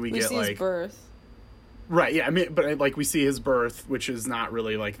 and then we get see like his birth. Right, yeah, I mean, but like we see his birth, which is not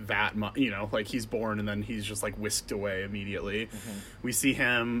really like that much, you know, like he's born and then he's just like whisked away immediately. We see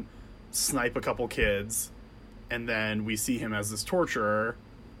him snipe a couple kids, and then we see him as this torturer,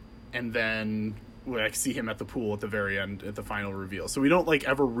 and then we like see him at the pool at the very end at the final reveal. So we don't like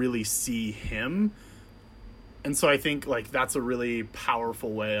ever really see him. And so I think like that's a really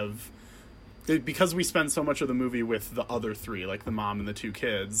powerful way of because we spend so much of the movie with the other three, like the mom and the two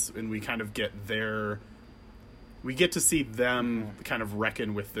kids, and we kind of get we get to see them kind of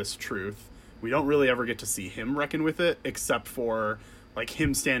reckon with this truth. We don't really ever get to see him reckon with it, except for like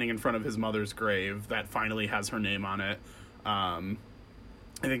him standing in front of his mother's grave that finally has her name on it. I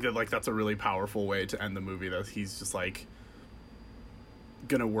think that like that's a really powerful way to end the movie, that he's just like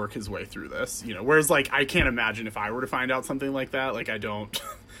gonna work his way through this, you know, whereas like I can't imagine if I were to find out something like that, like I don't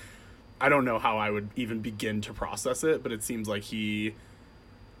know how I would even begin to process it, but it seems like the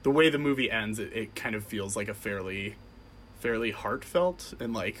way the movie ends, it kind of feels like a fairly heartfelt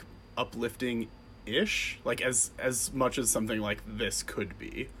and like uplifting ish, like as much as something like this could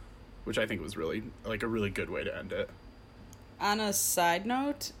be, which I think was really like a really good way to end it. On a side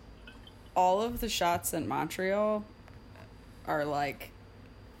note, all of the shots in Montreal are like,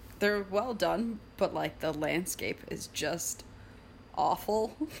 they're well done, but like the landscape is just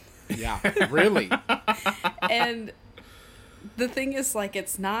awful. Yeah, really. And the thing is, like,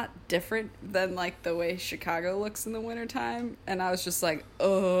 it's not different than like the way Chicago looks in the wintertime, and I was just like,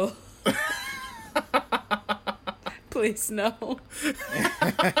 oh. Please no.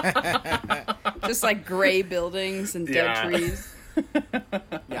 Just like gray buildings and dead trees.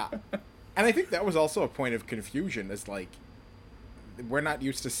 Yeah. And I think that was also a point of confusion, is like, we're not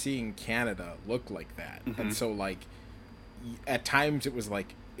used to seeing Canada look like that. Mm-hmm. And so like at times it was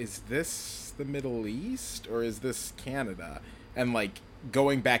like, is this the Middle East or is this Canada? And like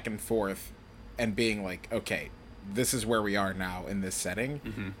going back and forth and being like, okay, this is where we are now in this setting.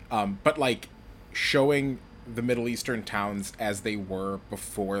 Mm-hmm. But like showing the Middle Eastern towns as they were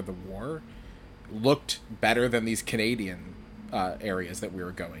before the war looked better than these Canadian areas that we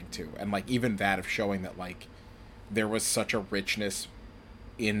were going to. And like even that of showing that like there was such a richness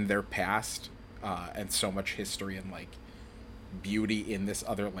in their past and so much history and like beauty in this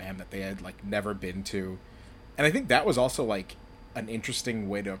other land that they had like never been to. And I think that was also like an interesting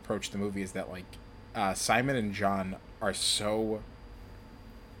way to approach the movie, is that like Simon and John are so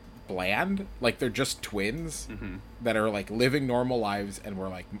bland, like they're just twins that are like living normal lives, and we're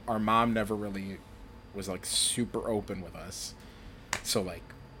like, our mom never really was like super open with us, so like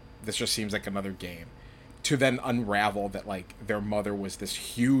this just seems like another game, to then unravel that like their mother was this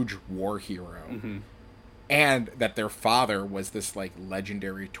huge war hero, and that their father was this like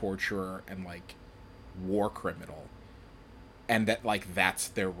legendary torturer and like war criminal, and that like that's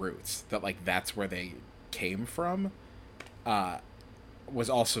their roots, that like that's where they came from, was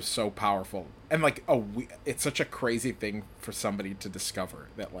also so powerful. And like it's such a crazy thing for somebody to discover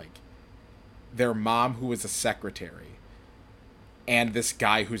that like their mom, who was a secretary, and this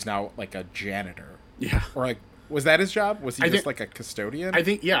guy who's now like a janitor, or like, was that his job? Was he just like a custodian? I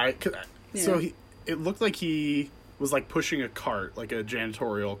think so it looked like he was like pushing a cart, like a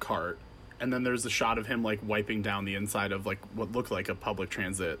janitorial cart, and then there's a shot of him like wiping down the inside of like what looked like a public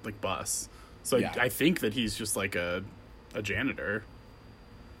transit like bus. So I think that he's just like a janitor.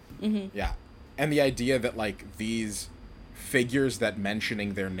 Mm-hmm. Yeah. And the idea that like these figures that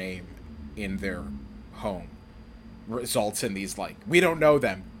mentioning their name in their home results in these like, we don't know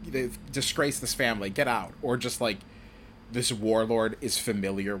them, they've disgraced this family, get out, or just like this warlord is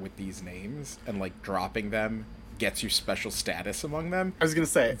familiar with these names and like dropping them gets you special status among them. I was gonna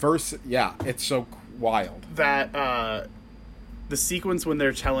say it's so wild that the sequence when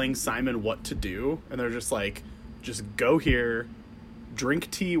they're telling Simon what to do, and they're just like, just go here,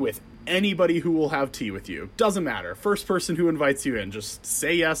 drink tea with anybody who will have tea with you, doesn't matter, first person who invites you in, just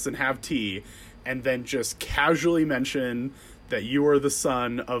say yes and have tea, and then just casually mention that you are the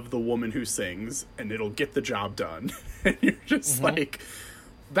son of the woman who sings, and it'll get the job done. And you're just like,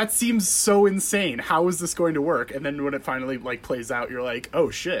 that seems so insane, how is this going to work? And then when it finally like plays out, you're like, oh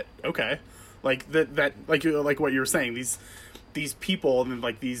shit, okay. Like that like what you were saying, these people and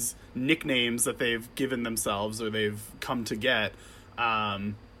like these nicknames that they've given themselves or they've come to get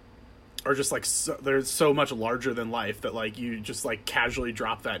are just like they're so much larger than life that like you just like casually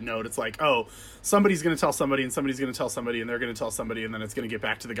drop that note. It's like, oh, somebody's gonna tell somebody, and somebody's gonna tell somebody, and they're gonna tell somebody, and then it's gonna get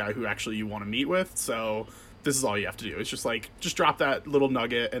back to the guy who actually you want to meet with. So this is all you have to do. It's just like, just drop that little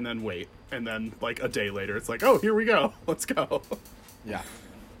nugget and then wait, and then like a day later it's like, oh, here we go, let's go. Yeah.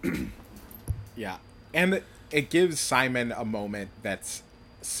 Yeah. And it gives Simon a moment that's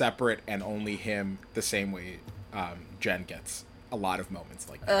separate and only him, the same way Jen gets a lot of moments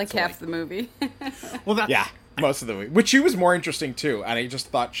like that. Like so half the movie. Well, most of the movie. Which she was more interesting too, and I just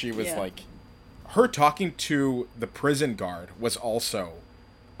thought she was like, her talking to the prison guard was also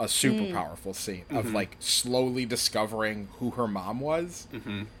a super powerful scene of like slowly discovering who her mom was,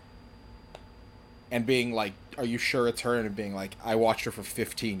 and being like, are you sure it's her? And being like, I watched her for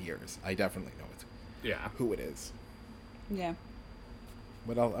 15 years. I definitely know who it is. Yeah.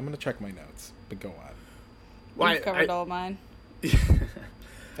 What else? I'm going to check my notes, but go on. Well, we've covered all mine.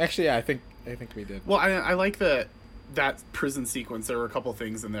 Actually, yeah, I think we did. Well, I like that prison sequence. There were a couple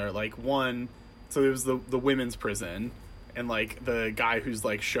things in there. Like, one, so it was the women's prison, and like the guy who's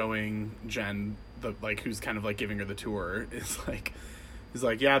like showing Jen who's kind of like giving her the tour is like, he's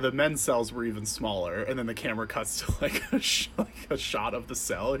like, yeah, the men's cells were even smaller, and then the camera cuts to like a shot of the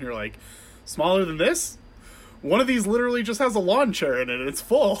cell, and you're like, smaller than this? One of these literally just has a lawn chair in it, and it's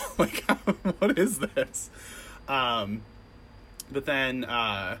full. Like, what is this? But then,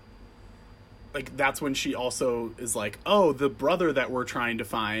 like, that's when she also is like, oh, the brother that we're trying to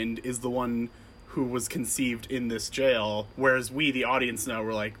find is the one who was conceived in this jail, whereas we, the audience, know,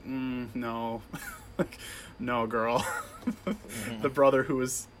 we're like, no. Like, no, girl. The brother who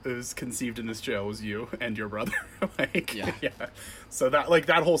was conceived in this jail was you and your brother. Like, yeah. So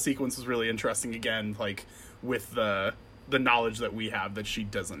that whole sequence was really interesting, again, like, with the knowledge that we have that she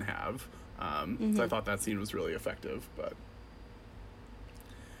doesn't have. So I thought that scene was really effective, but...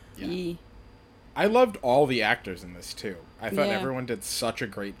 Yeah. I loved all the actors in this too. I thought everyone did such a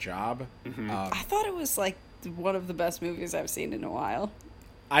great job. I thought it was like one of the best movies I've seen in a while.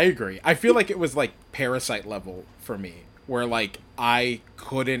 I agree. I feel like it was like Parasite level for me, where like I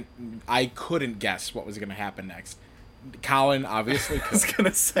couldn't guess what was going to happen next. Colin obviously could. I was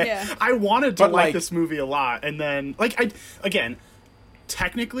going to say, I wanted to like this movie a lot, and then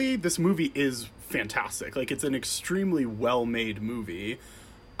technically this movie is fantastic. Like, it's an extremely well-made movie.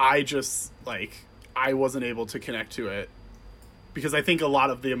 I just, like, I wasn't able to connect to it because I think a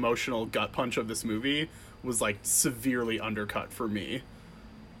lot of the emotional gut punch of this movie was, like, severely undercut for me.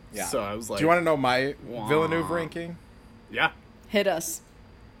 Yeah. So I was like... Do you want to know my Villeneuve ranking? Yeah. Hit us.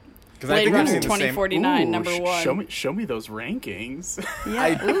 Because I think I've seen 2049, number one. Show me those rankings.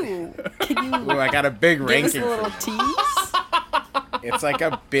 Yeah. Ooh. Can you I got a big ranking. Give us a little tease? It's like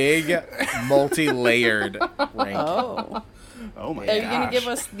a big, multi-layered ranking. Oh my gosh. Are you going to give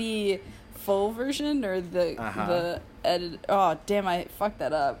us the full version or the edit? Oh, damn, I fucked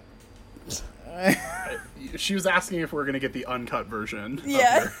that up. She was asking if we're going to get the uncut version.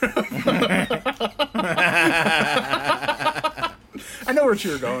 Yeah. I know what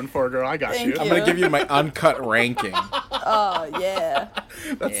you were going for, girl. I got you. I'm going to give you my uncut ranking. Oh, yeah.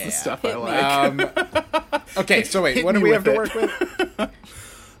 That's the stuff I like. Okay, so wait, what do we have to work with?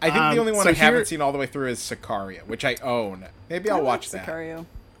 I think the only one I haven't seen all the way through is Sicario, which I own. Maybe I'll watch that. Sicario.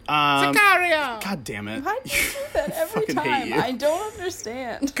 Sicario! God damn it! Why do you do that every time? I don't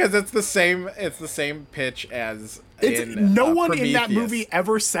understand. Because it's the same pitch as no one Prometheus. In that movie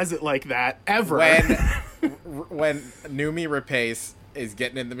ever says it like that ever. When Noomi Rapace is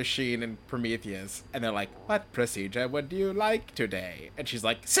getting in the machine in Prometheus, and they're like, "What procedure would you like today?" And she's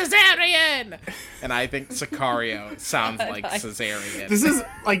like, "Cesarean!" And I think Sicario sounds like cesarean. This is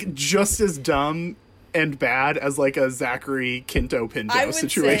like just as dumb and bad as like a Zachary Quinto Pinto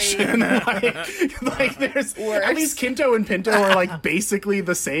situation. like there's worse. At least Quinto and Pinto are like basically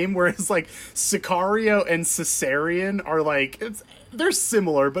the same, whereas like Sicario and Cesarean are like they're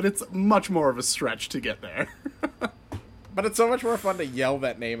similar, but it's much more of a stretch to get there. But it's so much more fun to yell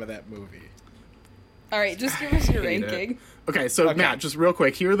that name of that movie. All right, just give us your ranking. Okay, so Matt, just real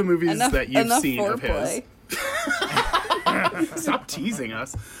quick, here are the movies that you've seen foreplay. of his. Stop teasing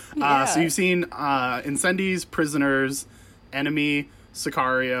us. So you've seen Incendies, Prisoners, Enemy,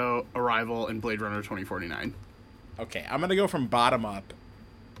 Sicario, Arrival, and Blade Runner 2049. Okay, I'm going to go from bottom up,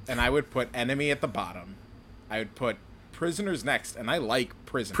 and I would put Enemy at the bottom. I would put Prisoners next, and I like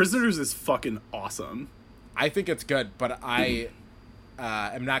Prisoners. Prisoners is fucking awesome. I think it's good, but I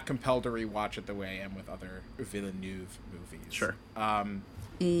am not compelled to rewatch it the way I am with other Villeneuve movies. Sure. And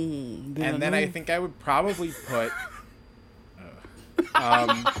then I think I would probably put...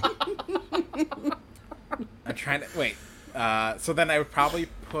 I'm trying to... Wait. So then I would probably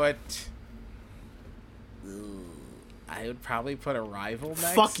put... I would probably put Arrival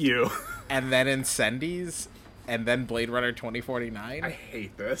next. Fuck you. And then Incendies. And then Blade Runner 2049. I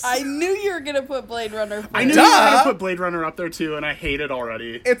hate this. I knew you were gonna put Blade Runner. I knew you were gonna put Blade Runner up there too, and I hate it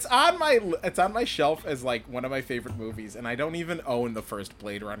already. It's on my shelf as like one of my favorite movies, and I don't even own the first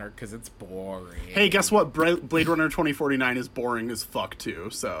Blade Runner because it's boring. Hey, guess what? Blade Runner 2049 is boring as fuck too.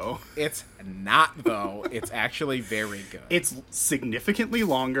 So it's not though. It's actually very good. It's significantly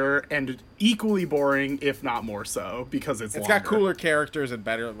longer and equally boring, if not more so, because it's longer. Got cooler characters and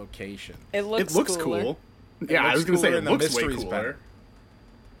better location. It looks cool. Yeah, I was going to say it looks way cooler.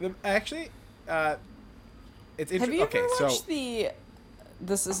 Actually, it's interesting. Have you ever watched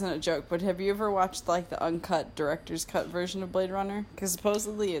this isn't a joke, but have you ever watched like the uncut director's cut version of Blade Runner? Because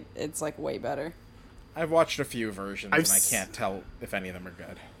supposedly it's like way better. I've watched a few versions, and I can't tell if any of them are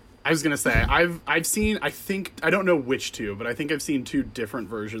good. I was gonna say I've seen, I think, I don't know which two, but I think I've seen 2 different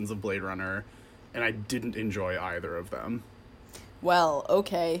versions of Blade Runner, and I didn't enjoy either of them. Well,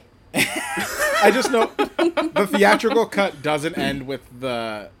 okay. I just know the theatrical cut doesn't end with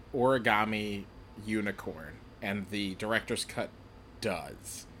the origami unicorn, and the director's cut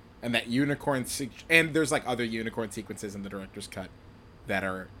does. And that unicorn and there's like other unicorn sequences in the director's cut that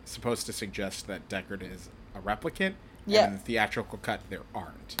are supposed to suggest that Deckard is a replicant. Yeah. And in the theatrical cut there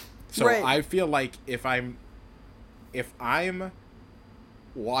aren't. So right. I feel like if I'm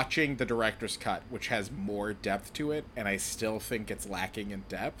watching the director's cut, which has more depth to it, and I still think it's lacking in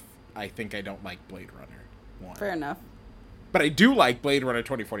depth, I think I don't like Blade Runner 1. Fair enough. But I do like Blade Runner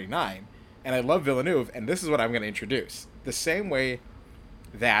 2049, and I love Villeneuve, and this is what I'm going to introduce. The same way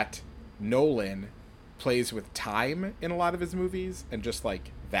that Nolan plays with time in a lot of his movies, and just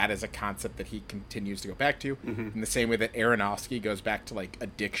like that is a concept that he continues to go back to, in the same way that Aronofsky goes back to like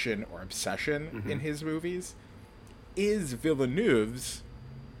addiction or obsession in his movies, is Villeneuve's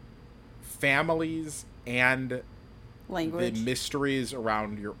families and language, the mysteries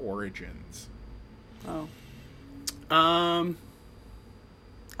around your origins. Oh. I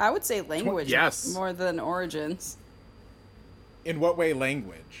would say language yes. more than origins. In what way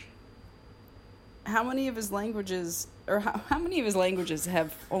language? How many of his languages, or how many of his languages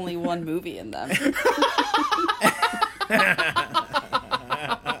have only one movie in them?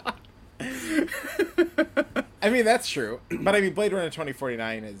 I mean, that's true. But I mean, Blade Runner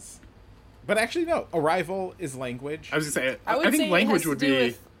 2049 is... But actually, no. Arrival is language. I was going to say, I think say language would be...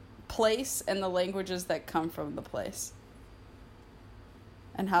 with place and the languages that come from the place.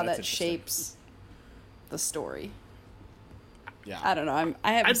 And how that shapes the story. Yeah. I don't know.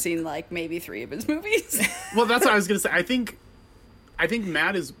 I haven't seen like maybe 3 of his movies. Well, that's what I was going to say. I think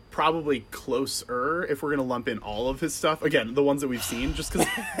Matt is probably closer if we're going to lump in all of his stuff. Again, the ones that we've seen, just because...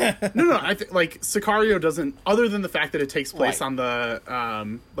 No, I think, like, Sicario doesn't... Other than the fact that it takes place on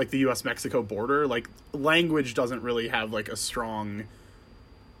the, like, the U.S.-Mexico border, like, language doesn't really have, like, a strong,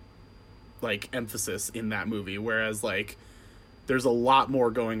 like, emphasis in that movie. Whereas, like, there's a lot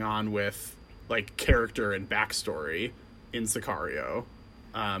more going on with, like, character and backstory in Sicario.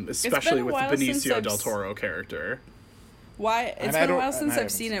 Especially with the Benicio del Toro character. Why? It's been a while since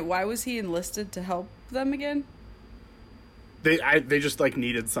I've seen it. Why was he enlisted to help them again? They just like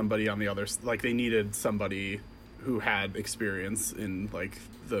needed somebody on the other, like they needed somebody who had experience in like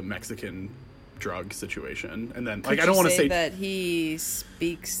the Mexican drug situation, and then like I don't want to say that he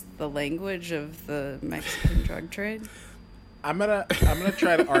speaks the language of the Mexican drug trade. I'm gonna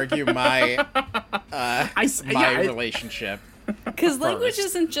try to argue my relationship. Because language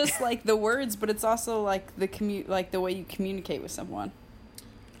isn't just like the words, but it's also like the way you communicate with someone.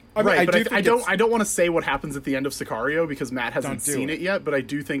 I mean, right, I don't want to say what happens at the end of Sicario because Matt hasn't seen it yet, but I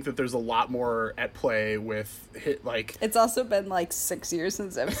do think that there's a lot more at play with like. It's also been like 6 years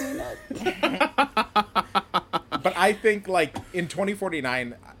since I've seen it. But I think like in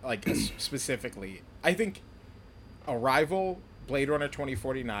 2049, like specifically, I think Arrival, Blade Runner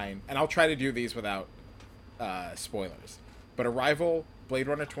 2049, and I'll try to do these without spoilers. But Arrival, Blade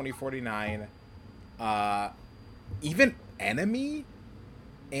Runner 2049, even Enemy,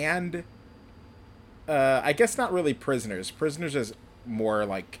 and I guess not really Prisoners. Prisoners is more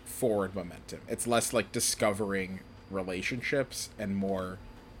like forward momentum. It's less like discovering relationships and more...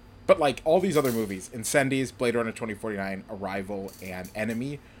 But like all these other movies, Incendies, Blade Runner 2049, Arrival, and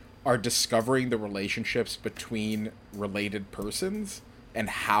Enemy, are discovering the relationships between related persons and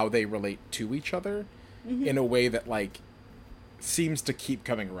how they relate to each other in a way that like... seems to keep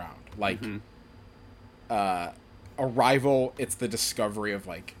coming around. Like Arrival, it's the discovery of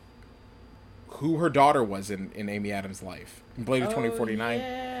like who her daughter was in Amy Adams' life. In Blade Runner 2049.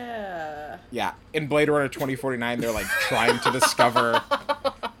 Yeah. In Blade Runner 2049 they're like trying to discover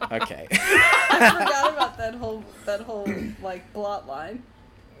Okay. I forgot about that whole like plot line.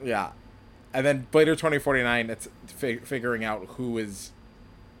 Yeah. And then Blade Runner 2049 it's figuring out who is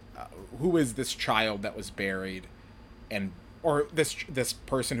this child that was buried or this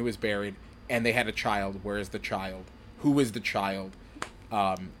person who was buried, and they had a child. Where is the child? Who is the child?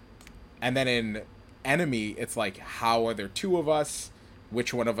 And then in Enemy, it's like, how are there 2 of us?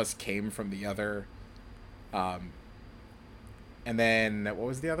 Which one of us came from the other? And then, what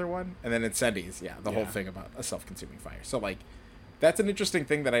was the other one? And then Incendies, the whole thing about a self-consuming fire. So, like, that's an interesting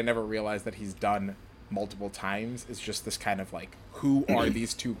thing that I never realized that he's done multiple times. Is just this kind of, like, who are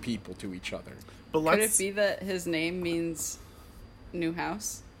these 2 people to each other? But could it be that his name means New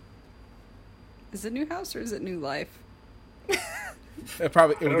House? Is it New House or is it New Life? It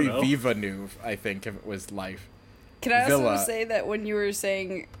would be Viva New, I think, if it was Life. Can I also say that when you were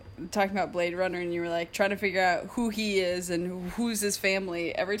talking about Blade Runner and you were like trying to figure out who he is and who's his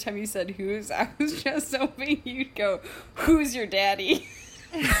family, every time you said who's, I was just hoping you'd go, who's your daddy?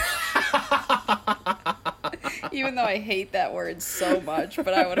 Even though I hate that word so much,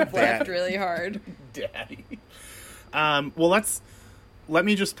 but I would have laughed really hard. Daddy. Well, let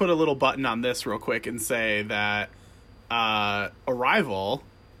me just put a little button on this real quick and say that Arrival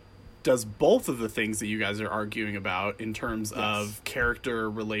does both of the things that you guys are arguing about in terms of character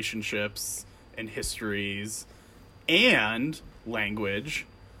relationships and histories and language.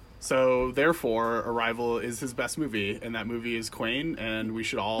 So therefore, Arrival is his best movie, and that movie is Quain, and we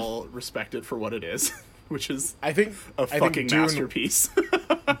should all respect it for what it is, which is a fucking masterpiece.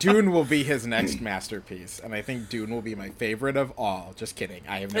 Dune will be his next masterpiece, and I think Dune will be my favorite of all. Just kidding.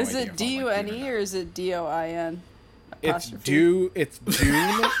 I have no idea. Is it D-U-N-E or is it D-O-I-N? It's Dune,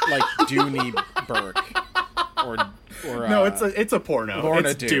 like Dooney Burke, or no, it's a porno. Lorna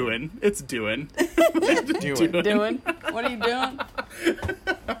it's Dune. It's Dune. Doing. What are you doing?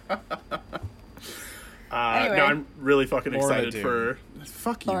 Anyway. No, I'm really fucking excited Dune. for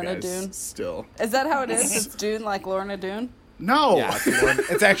fuck you Lorna guys. Dune. Still, is that how it is? It's Dune, like Lorna Doone. No, yeah,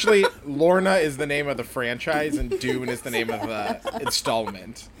 it's actually Lorna is the name of the franchise, and Dune is the name of the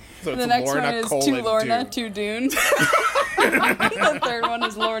installment. So the it's next Lorna one is colon Two Lorna, Dune. Two Dune. The third one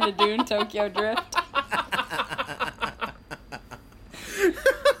is Lorna Doone, Tokyo Drift.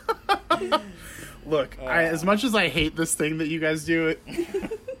 Look, as much as I hate this thing that you guys do,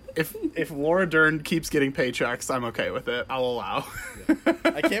 if Laura Dern keeps getting paychecks, I'm okay with it. I'll allow.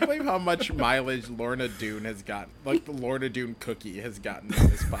 I can't believe how much mileage Lorna Doone has gotten. Like the Lorna Doone cookie has gotten in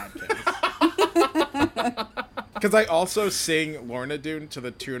this podcast. Because I also sing Lorna Doone to the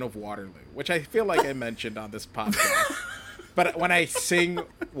tune of Waterloo, which I feel like I mentioned on this podcast. But when I sing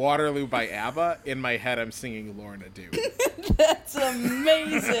Waterloo by ABBA, in my head I'm singing Lorna Doone. That's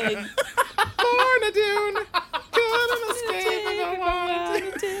amazing. Lorna Doone, couldn't escape if I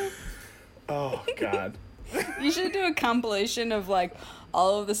wanted to. Oh, God. You should do a compilation of, like,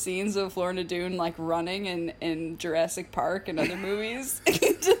 all of the scenes of Lorna Doone, like, running in Jurassic Park and other movies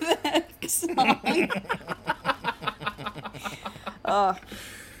to that song.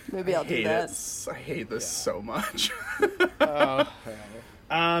 Maybe I'll do that. I hate this so much. Oh,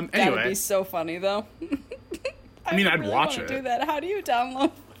 anyway. That would be so funny, though. I mean, I'd really watch want it. to do that. How do you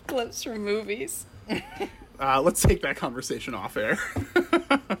download clips from movies? Let's take that conversation off air.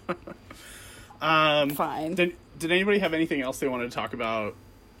 Fine. Did anybody have anything else they wanted to talk about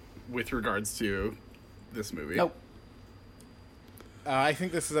with regards to this movie? Nope. I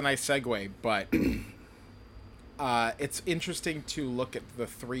think this is a nice segue, but it's interesting to look at the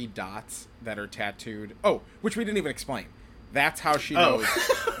 3 dots that are tattooed. Oh, which we didn't even explain. That's how she knows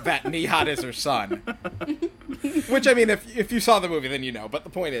that Nihat is her son. Which, I mean, if you saw the movie, then you know. But the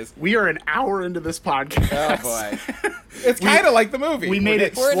point is, we are an hour into this podcast. Oh, boy. It's kind of like the movie. We made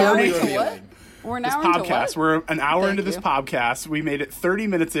it We're an hour slowly into what? We're an hour into what? We're an hour Thank into this you. podcast. We made it 30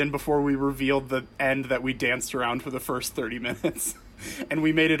 minutes in before we revealed the end that we danced around for the first 30 minutes. And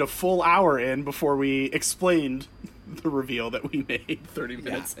we made it a full hour in before we explained the reveal that we made 30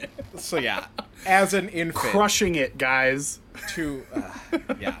 minutes in. So, yeah, as an infant. Crushing it, guys. To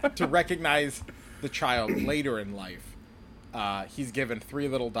recognize the child later in life, he's given 3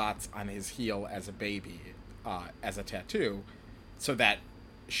 little dots on his heel as a baby, as a tattoo, so that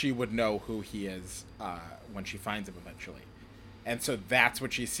she would know who he is when she finds him eventually. And so that's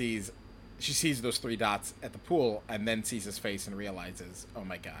what she sees. She sees those 3 dots at the pool and then sees his face and realizes, oh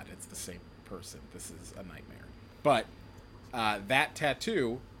my God, it's the same person. This is a nightmare. But that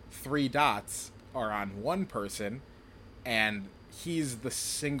tattoo, 3 dots, are on one person, and he's the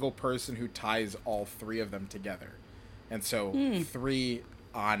single person who ties all 3 of them together. And so 3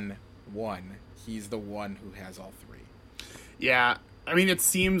 on 1, he's the one who has all 3. Yeah. I mean, it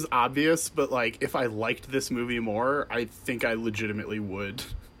seems obvious, but, like, if I liked this movie more, I think I legitimately would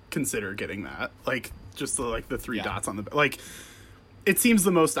consider getting that. Like, just the 3 dots on the... Like, it seems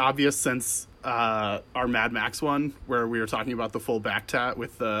the most obvious since our Mad Max one, where we were talking about the full back tat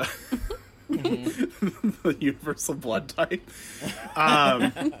with the... the universal blood type.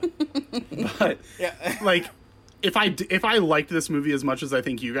 But, like... If I liked this movie as much as I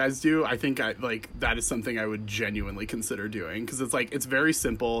think you guys do, I think that is something I would genuinely consider doing, because it's very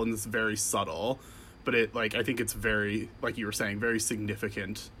simple and it's very subtle, but I think it's very, like you were saying, very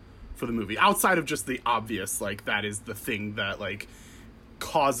significant for the movie, outside of just the obvious, like, that is the thing that, like,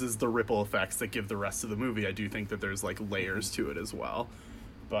 causes the ripple effects that give the rest of the movie. I do think that there's like layers to it as well.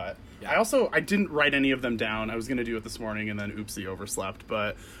 But yeah. I didn't write any of them down. I was going to do it this morning and then oopsie overslept.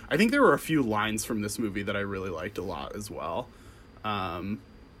 But I think there were a few lines from this movie that I really liked a lot as well.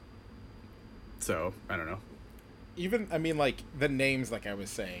 So, I don't know. Even, I mean, like, the names, like I was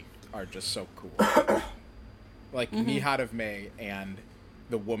saying, are just so cool. Like, Mihad of May and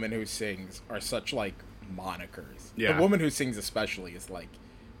the woman who sings are such, like, monikers. Yeah. The woman who sings especially is, like,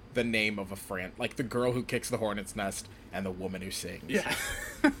 the name of a friend. Like, the girl who kicks the hornet's nest and the woman who sings. Yeah.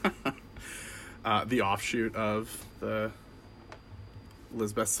 The offshoot of the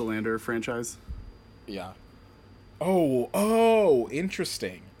Lisbeth Salander franchise. Yeah. Oh,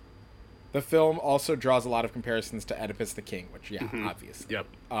 interesting. The film also draws a lot of comparisons to Oedipus the King, which, obviously. Yep.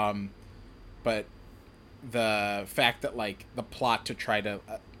 But the fact that, like, the plot to try to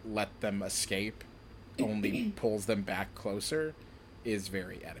let them escape only pulls them back closer is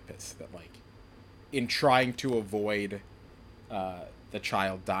very Oedipus. That, like, in trying to avoid the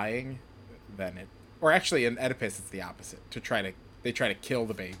child dying, then it... Or actually, in Oedipus, it's the opposite. They try to kill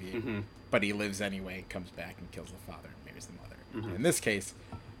the baby, but he lives anyway and comes back and kills the father and marries the mother. In this case,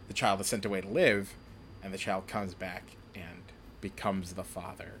 the child is sent away to live, and the child comes back and becomes the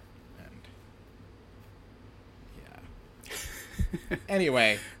father. And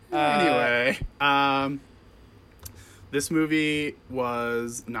anyway, this movie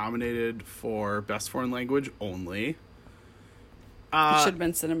was nominated for Best Foreign Language only. It should have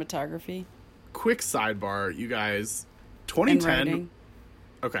been cinematography. Quick sidebar, you guys. 2010.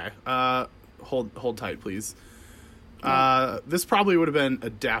 Okay. Hold tight, please. This probably would have been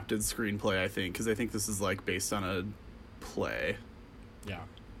adapted screenplay, I think, because I think this is like based on a play. Yeah.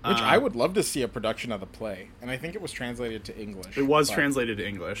 Which I would love to see a production of the play, and I think it was translated to English. It was translated to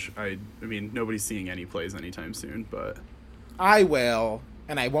English. I mean, nobody's seeing any plays anytime soon, but I will,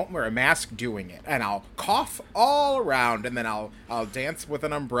 and I won't wear a mask doing it, and I'll cough all around, and then I'll dance with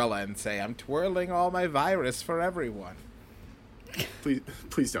an umbrella and say, "I'm twirling all my virus for everyone."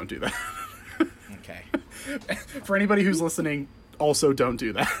 Please don't do that. Okay. For anybody who's listening, also don't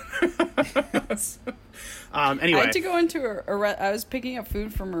do that. Anyway, I had to go into I was picking up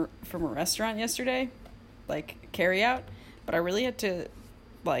food from a restaurant yesterday, like carry out, but I really had to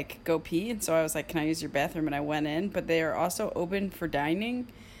like go pee, and so I was like, "Can I use your bathroom?" And I went in, but they are also open for dining,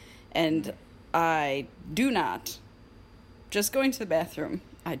 and I do not. Just going to the bathroom.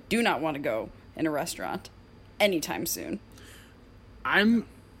 I do not want to go in a restaurant anytime soon. I'm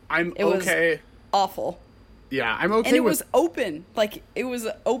it okay. Was awful. Yeah, I'm okay. And it was open, like it was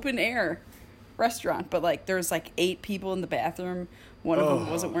an open air restaurant, but like there was like 8 people in the bathroom. One of them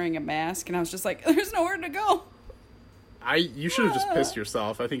wasn't wearing a mask, and I was just like, "There's nowhere to go." You should have just pissed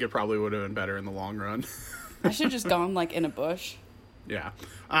yourself. I think it probably would have been better in the long run. I should have just gone like in a bush. Yeah.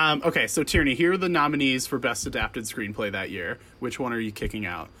 Okay, so Tierney, here are the nominees for Best Adapted Screenplay that year. Which one are you kicking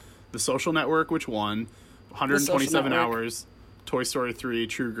out? The Social Network, which won? 127 Hours, Toy Story 3,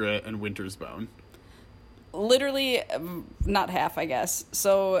 True Grit, and Winter's Bone. Literally, not half, I guess.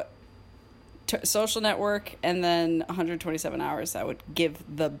 So, Social Network, and then 127 Hours, I would give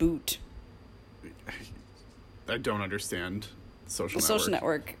the boot. I don't understand Social Network. Social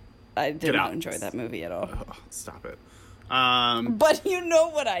Network, I did not enjoy that movie at all. Stop it. But you know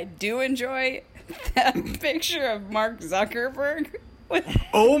what I do enjoy? That picture of Mark Zuckerberg with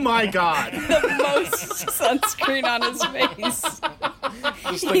oh my god, the most sunscreen on his face.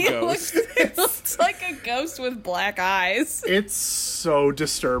 Just a ghost. It looks like a ghost with black eyes. It's so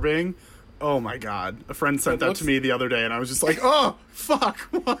disturbing. Oh my god. A friend sent that to me the other day, and I was just like, oh, fuck,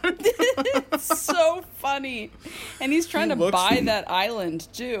 what? It's so funny. And he's trying to buy that island,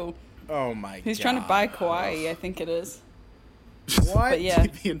 too. Oh my god. He's trying to buy Kauai, I think it is. What? But yeah.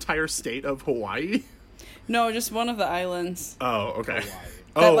 The entire state of Hawaii? No, just one of the islands. Oh, okay.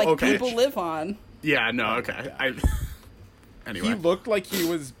 That, like, people live on. Yeah, no, okay. Anyway. He looked like he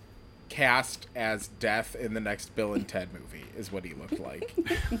was cast as Death in the next Bill and Ted movie, is what he looked like.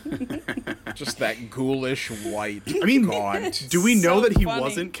 Just that ghoulish white gaunt. Do we know that he funny.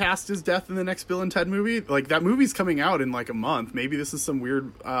 wasn't cast as Death in the next Bill and Ted movie? Like, that movie's coming out in like a month. Maybe this is some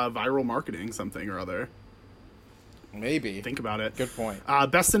weird viral marketing something or other. Maybe. Think about it. Good point.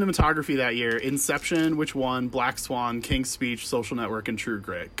 Best cinematography that year: Inception, which won, Black Swan, King's Speech, Social Network, and True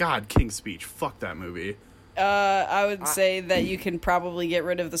Grit. God, King's Speech. Fuck that movie. I would say that you can probably get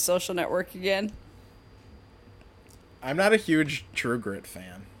rid of the Social Network again. I'm not a huge True Grit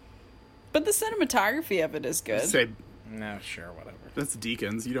fan. But the cinematography of it is good. No, sure, whatever. That's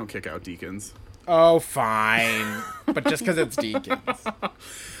Deakins. You don't kick out Deakins. Oh, fine. But just because it's Deakins.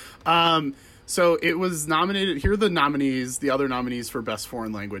 So it was nominated. Here are the nominees, the other nominees for Best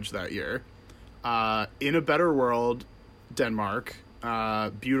Foreign Language that year. In a Better World, Denmark.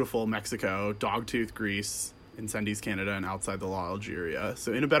 Beautiful, Mexico. Dogtooth, Greece. Incendies, Canada. And Outside the Law, Algeria.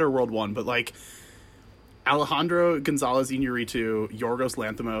 So In a Better World won. But, like, Alejandro González Iñárritu, Yorgos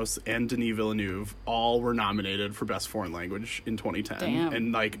Lanthimos, and Denis Villeneuve all were nominated for Best Foreign Language in 2010. Damn.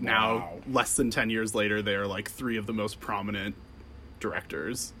 And, like, now, less than 10 years later, they are, like, three of the most prominent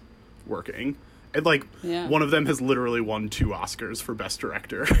directors working. And, like, one of them has literally won 2 Oscars for Best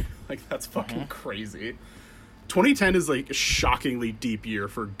Director. Like, that's fucking crazy. 2010 is, like, a shockingly deep year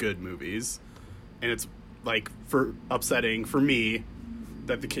for good movies. And it's, like, for upsetting for me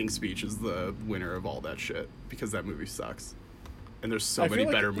that The King's Speech is the winner of all that shit, because that movie sucks. And there's so many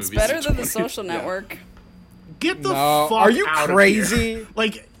better movies. It's better than The Social Network. Get the fuck Are you out crazy? Of here.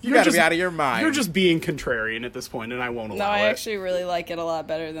 Like, you gotta be out of your mind. You're just being contrarian at this point, and I won't allow it. No, I actually really like it a lot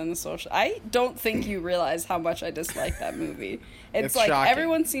better than The Social. I don't think you realize how much I dislike that movie. It's like shocking.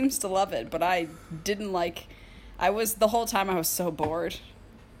 Everyone seems to love it, but I didn't like. The whole time I was so bored.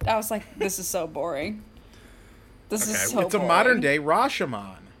 I was like, this is so boring. This is so It's boring. a modern day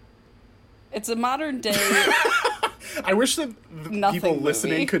Rashomon. It's a modern day. I wish that the people movie.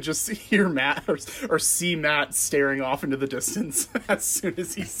 listening could just hear Matt or see Matt staring off into the distance as soon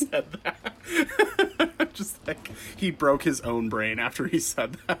as he said that. Just like he broke his own brain after he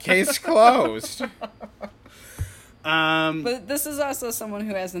said that. Case closed. But this is also someone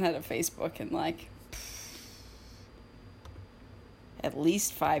who hasn't had a Facebook in like at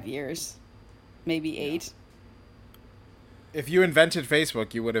least 5 years, maybe 8. If you invented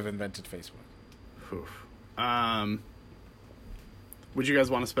Facebook, you would have invented Facebook. Would you guys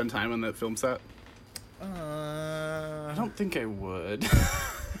want to spend time on that film set? I don't think I would.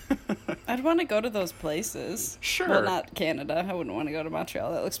 I'd want to go to those places. Sure. Well, not Canada. I wouldn't want to go to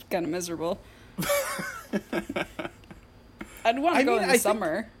Montreal. That looks kind of miserable. I'd want to go in the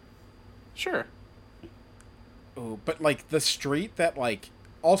summer. Sure. Oh, but like the street that like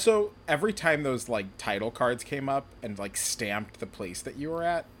also every time those like title cards came up and like stamped the place that you were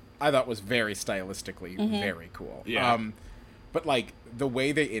at, I thought was very stylistically very cool. Yeah. But like the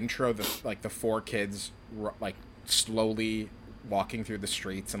way they intro the 4 kids like slowly walking through the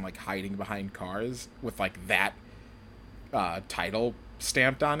streets and like hiding behind cars with like that title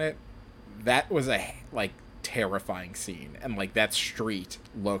stamped on it, that was a like terrifying scene. And like that street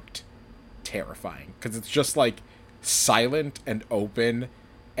looked terrifying because it's just like silent and open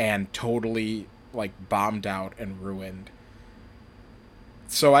and totally like bombed out and ruined.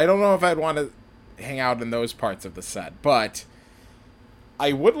 So I don't know if I'd want to hang out in those parts of the set, but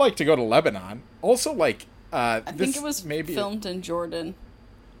I would like to go to Lebanon. Also, like I think it was maybe filmed in Jordan.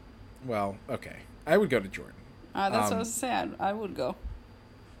 Well, okay, I would go to Jordan. That's what I was saying. I would go.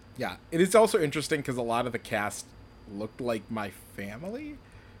 Yeah, it is also interesting because a lot of the cast looked like my family,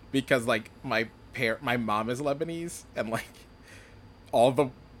 because like my mom is Lebanese, and like all the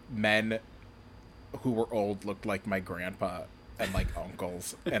men who were old looked like my grandpa and like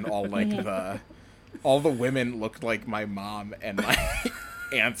uncles, and all like all the women looked like my mom and my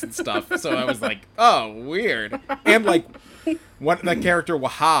aunts and stuff. So I was like, oh, weird. And like the character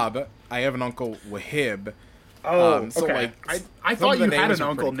Wahab, I have an uncle Wahib. So okay. Like, I thought you had an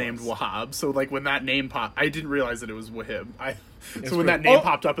uncle named Wahab, so like when that name popped, I didn't realize that it was Wahib. So when that name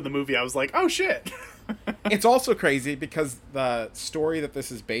popped up in the movie, I was like, oh shit. It's also crazy because the story that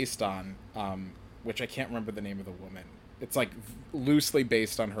this is based on, which I can't remember the name of the woman, it's like loosely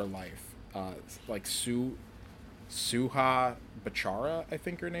based on her life. Like Suha Bachara, I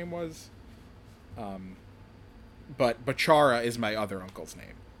think her name was. But Bachara is my other uncle's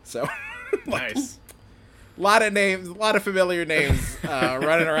name. So Nice. A lot of names, a lot of familiar names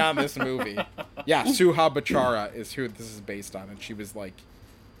running around this movie. Yeah, Suha Bachara is who this is based on, and she was like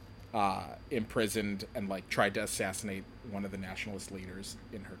imprisoned and like tried to assassinate one of the nationalist leaders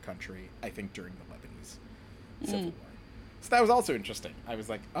in her country, I think during the Lebanese Civil War. So that was also interesting. I was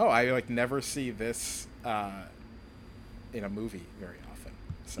like, oh, I like never see this in a movie very often.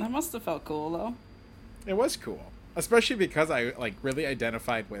 So That must have felt cool, though. it was cool, especially because I like really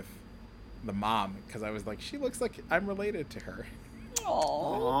identified with the mom, because I was like, she looks like I'm related to her. Aww.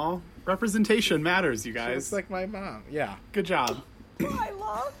 Aw, representation matters, you She guys. looks like my mom. Yeah. Good job. I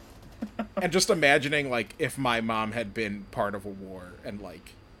love. And just imagining like if my mom had been part of a war and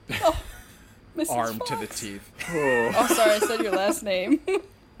like Mrs. armed to the Fox. teeth. Oh, sorry, I said your last name.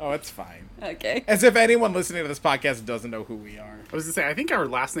 Oh, it's fine. Okay. As if anyone listening to this podcast doesn't know who we are. I was gonna say, I think our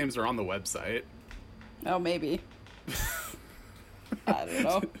last names are on the website. Oh, maybe. I don't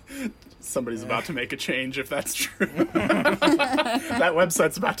know. Somebody's about to make a change if that's true. That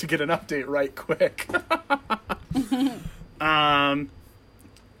website's about to get an update right quick.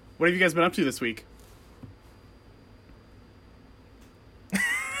 What have you guys been up to this week?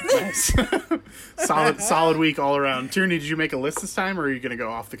 Nice. solid week all around. Tierney, did you make a list this time, or are you gonna go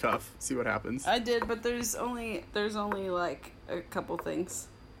off the cuff? See what happens. I did, but there's only like a couple things.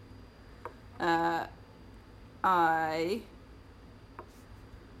 I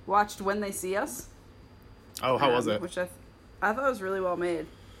watched When They See Us. Oh, how was it? Which I thought it was really well made.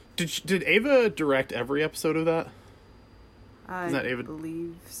 Did Ava direct every episode of that? I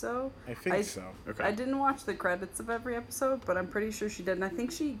believe so. I think so. Okay. I didn't watch the credits of every episode, but I'm pretty sure she did. And I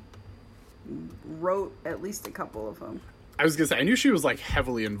think she wrote at least a couple of them. I was gonna say, I knew she was like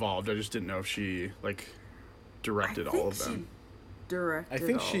heavily involved. I just didn't know if she like directed all of them. Directed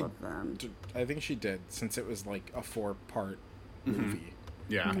all of them. I think she did, since it was like a 4-part movie.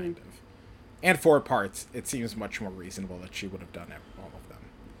 Yeah. Kind of. And 4 parts, it seems much more reasonable that she would have done all of them.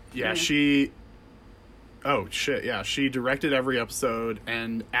 Yeah, she... Oh, shit, yeah. She directed every episode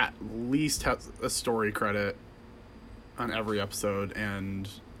and at least has a story credit on every episode and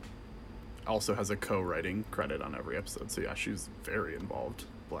also has a co-writing credit on every episode. So, yeah, she's very involved.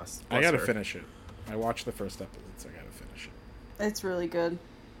 Bless I gotta her. finish it. I watched the first episode, so I gotta finish it. It's really good.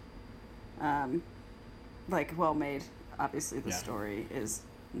 Like, well made. Obviously, the story is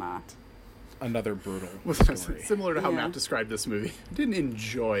not. Another brutal story. Similar to how Matt described this movie. I didn't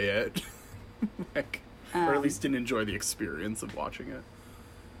enjoy it. Or at least didn't enjoy the experience of watching it.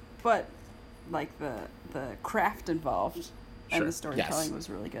 But, like, the craft involved and the storytelling was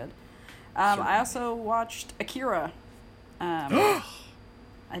really good. I also watched Akira. I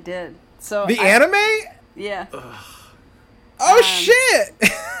did. So the anime? Yeah. Oh, shit!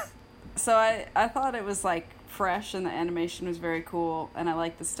 So I thought it was, like, fresh, and the animation was very cool, and I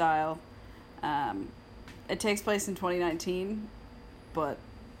like the style. It takes place in 2019, but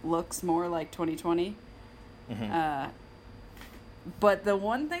looks more like 2020. But the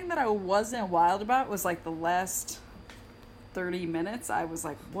one thing that I wasn't wild about was, like, the last 30 minutes. I was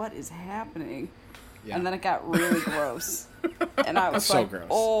like, what is happening? Yeah. And then it got really gross. And I was like, gross.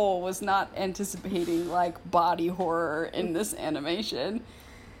 Was not anticipating, like, body horror in this animation.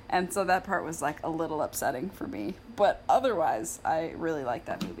 And so that part was, like, a little upsetting for me. But otherwise, I really like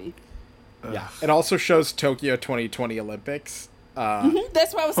that movie. Yeah. It also shows Tokyo 2020 Olympics.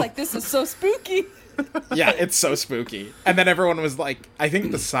 That's why I was like, this is so spooky. Yeah, it's so spooky. And then everyone was like, I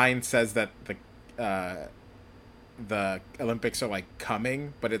think the sign says that the Olympics are, like,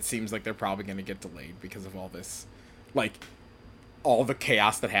 coming, but it seems like they're probably going to get delayed because of all this, like, all the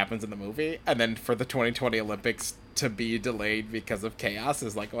chaos that happens in the movie. And then for the 2020 Olympics to be delayed because of chaos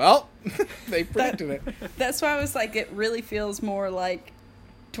is like, well, they predicted it. That's why I was like, it really feels more like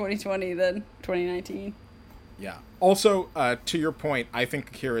 2020 than 2019. Yeah. Also, to your point, I think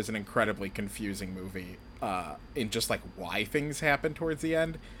Akira is an incredibly confusing movie in just, like, why things happen towards the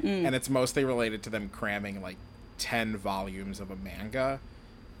end. And it's mostly related to them cramming, like, 10 volumes of a manga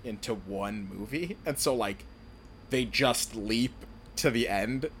into one movie. And so, like, they just leap to the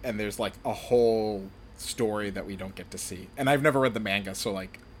end, and there's, like, a whole story that we don't get to see. And I've never read the manga, so,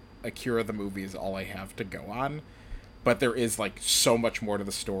 like, Akira the movie is all I have to go on. But there is, like, so much more to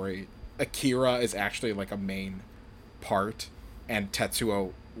the story. Akira is actually, like, a main part, and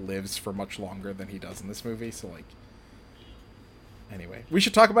Tetsuo lives for much longer than he does in this movie, so, like, anyway, we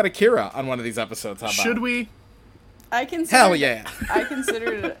should talk about Akira on one of these episodes. How about? Should we? Hell yeah. I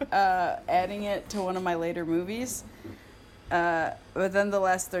considered adding it to one of my later movies, but then the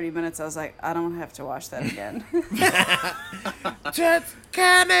last 30 minutes I was like, I don't have to watch that again. Just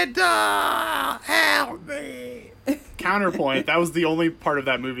Canada, help me. Counterpoint, that was the only part of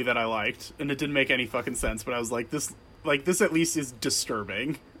that movie that I liked, and it didn't make any fucking sense, but I was like, this at least is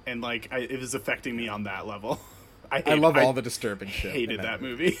disturbing, and, like, it is affecting me on that level. I love all the disturbing shit. I hated that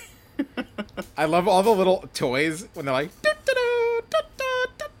movie. I love all the little toys when they're like,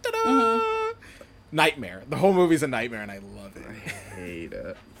 nightmare. The whole movie's a nightmare, and I love it. I hate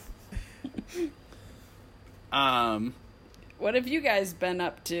it. What have you guys been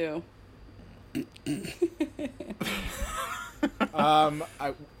up to?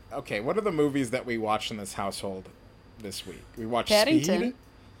 Okay, what are the movies that we watched in this household this week? We watched Paddington. Speed.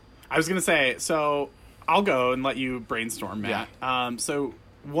 I was gonna say, so I'll go and let you brainstorm, Matt. Yeah. So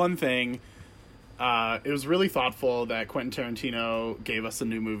one thing, it was really thoughtful that Quentin Tarantino gave us a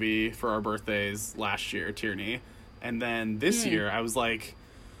new movie for our birthdays last year, Tierney, and then this year I was like,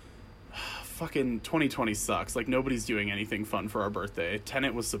 fucking 2020 sucks. Like, nobody's doing anything fun for our birthday.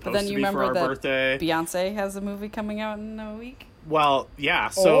 Tenet was supposed to be for our birthday. Beyonce has a movie coming out in a week? Well, yeah.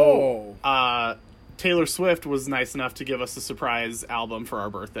 So, Taylor Swift was nice enough to give us a surprise album for our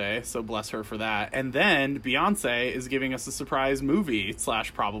birthday, so bless her for that. And then Beyonce is giving us a surprise movie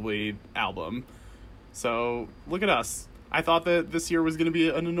 / probably album. So, look at us. I thought that this year was going to be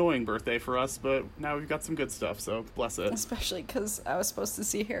an annoying birthday for us, but now we've got some good stuff, so bless it. Especially because I was supposed to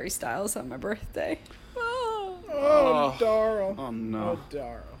see Harry Styles on my birthday. Oh, Darryl. Oh, no. Oh,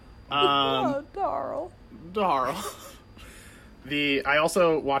 Darryl. Oh, Darryl. Darryl. I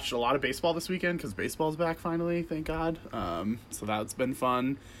also watched a lot of baseball this weekend, because baseball's back finally, thank God. So that's been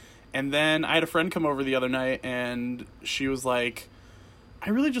fun. And then I had a friend come over the other night, and she was like, I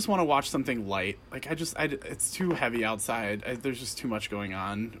really just want to watch something light. Like, it's too heavy outside. There's just too much going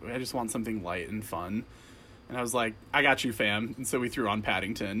on. I just want something light and fun. And I was like, I got you, fam. And so we threw on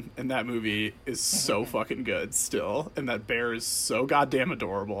Paddington. And that movie is so fucking good still. And that bear is so goddamn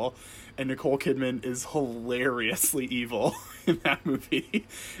adorable. And Nicole Kidman is hilariously evil in that movie.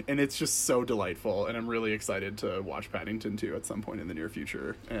 And it's just so delightful. And I'm really excited to watch Paddington 2 at some point in the near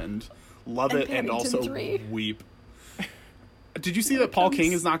future. And love it and also 3. Weep. Did you see that Paul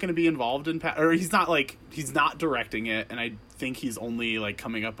King is not going to be involved in or he's not directing it, and I think he's only like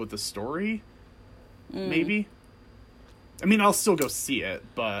coming up with the story? Maybe. I mean, I'll still go see it,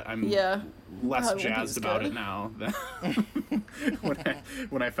 but I'm less jazzed about it now than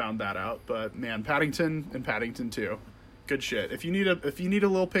when I found that out. But man, Paddington and Paddington 2, good shit. If you need a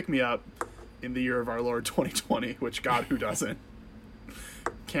little pick me up in the year of our Lord 2020, which God, who doesn't?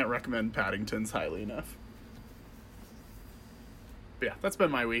 Can't recommend Paddington's highly enough. Yeah, that's been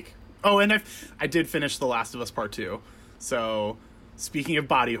my week. Oh, and I did finish The Last of Us Part 2. So, speaking of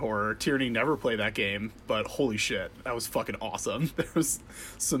body horror, Tierney never played that game, but holy shit, that was fucking awesome. There was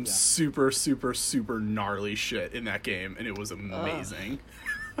some super, super, super gnarly shit in that game, and it was amazing.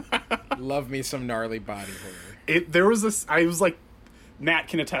 Love me some gnarly body horror. I was like, Matt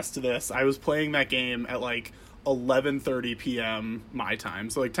can attest to this. I was playing that game at like 11:30 p.m. my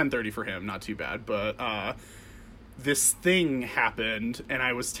time, so like 10:30 for him, not too bad, but this thing happened, and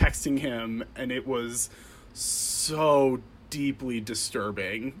I was texting him, and it was so deeply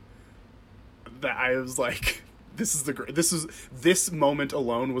disturbing that I was like, this moment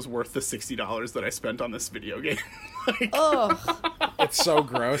alone was worth the $60 that I spent on this video game. Like, it's so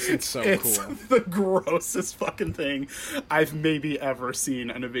gross. It's so cool. It's the grossest fucking thing I've maybe ever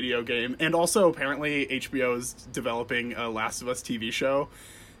seen in a video game. And also, apparently, HBO is developing a Last of Us TV show,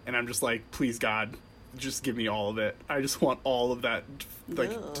 and I'm just like, please, God, just give me all of it. I just want all of that,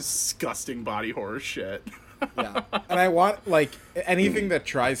 like, disgusting body horror shit. Yeah. And I want, like, anything that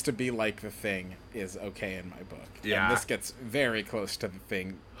tries to be like The Thing is okay in my book. Yeah. And this gets very close to The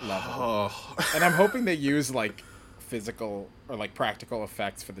Thing level. And I'm hoping they use, like, physical or, like, practical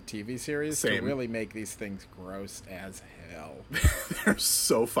effects for the TV series to really make these things gross as hell. They're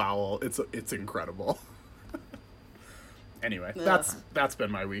so foul. It's incredible. Anyway, that's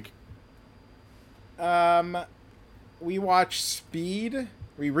been my week. We watched Speed.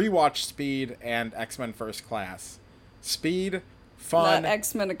 We rewatched Speed and X-Men First Class. Speed, fun. Not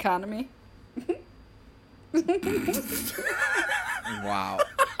X-Men Economy. Wow.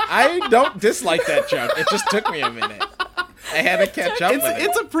 I don't dislike that joke. It just took me a minute. I had to catch up with it.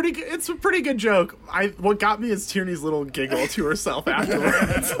 It's a pretty good joke. What got me is Tierney's little giggle to herself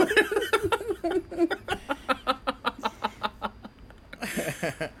afterwards.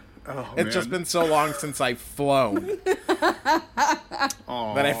 It's just been so long since I've flown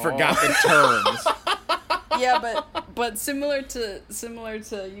that I forgot the terms. Yeah, but similar to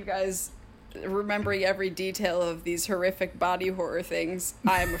you guys remembering every detail of these horrific body horror things,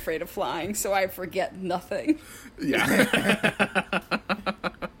 I am afraid of flying, so I forget nothing. Yeah.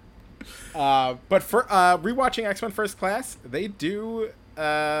 But for rewatching X-Men First Class, they do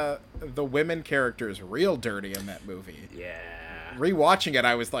the women characters real dirty in that movie. Yeah. Rewatching it,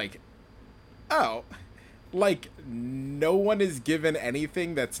 I was like, oh, like, no one is given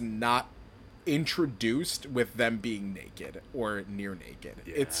anything that's not introduced with them being naked or near naked.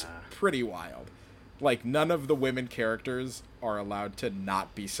 Yeah. It's pretty wild. Like, none of the women characters are allowed to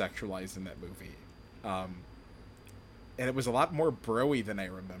not be sexualized in that movie. And it was a lot more bro-y than I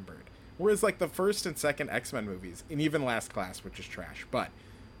remembered. Whereas, like, the first and second X-Men movies, and even Last Class, which is trash, but,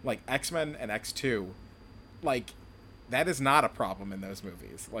 like, X-Men and X2, like, that is not a problem in those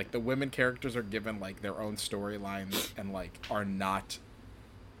movies. Like, the women characters are given, like, their own storylines and, like, are not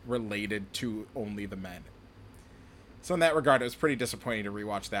related to only the men. So in that regard, it was pretty disappointing to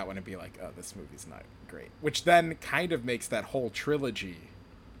rewatch that one and be like, oh, this movie's not great. Which then kind of makes that whole trilogy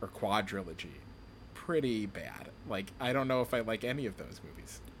or quadrilogy pretty bad. Like, I don't know if I like any of those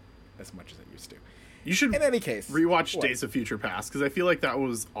movies as much as I used to. You should, in any case, rewatch Days of Future Past, because I feel like that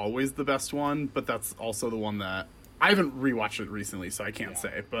was always the best one, but that's also the one that I haven't rewatched it recently, so I can't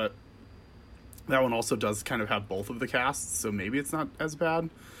say. But that one also does kind of have both of the casts, so maybe it's not as bad.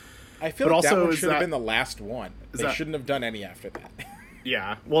 I feel like that one should have been the last one. They shouldn't have done any after that.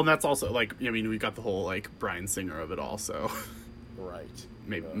 Yeah, well, and that's also, like, I mean, we got the whole, like, Bryan Singer of it all, so... Right.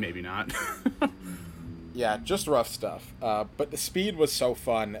 Maybe not. Yeah, just rough stuff. But the Speed was so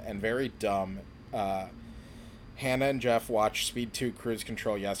fun and very dumb. Hannah and Jeff watched Speed 2 Cruise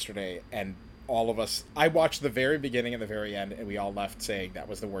Control yesterday, and all of us... I watched the very beginning and the very end, and we all left saying that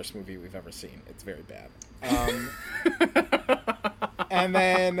was the worst movie we've ever seen. It's very bad. And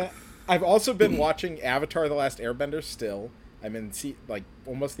then I've also been watching Avatar The Last Airbender still. I'm in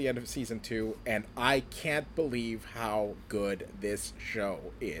almost the end of season 2, and I can't believe how good this show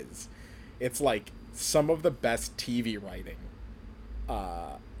is. It's like some of the best TV writing,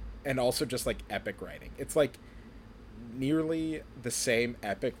 and also just like epic writing. It's like nearly the same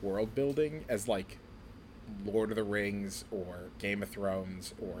epic world building as like Lord of the Rings or Game of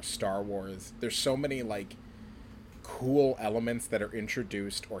Thrones or Star Wars. There's so many like cool elements that are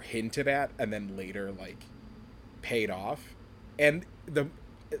introduced or hinted at and then later like paid off. And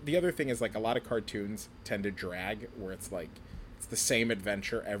the other thing is, like, a lot of cartoons tend to drag, where it's like it's the same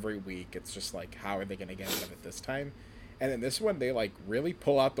adventure every week. It's just like, how are they going to get out of it this time? And in this one, they like really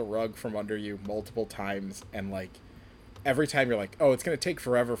pull out the rug from under you multiple times, and like every time you're like, oh, it's going to take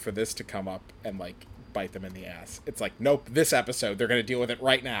forever for this to come up and like bite them in the ass. It's like, nope, this episode they're going to deal with it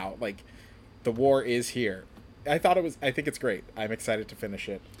right now. Like, the war is here. I think it's great. I'm excited to finish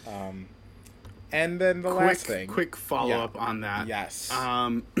it. And then the last thing. Quick follow-up on that. Yes.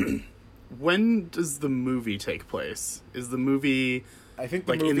 When does the movie take place? Is the movie, I think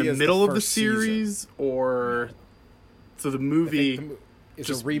the like, movie in the is middle the of the first series? season. Or... So the movie... It's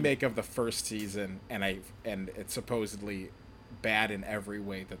a remake of the first season, and it's supposedly bad in every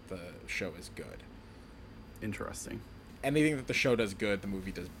way that the show is good. Interesting. Anything that the show does good, the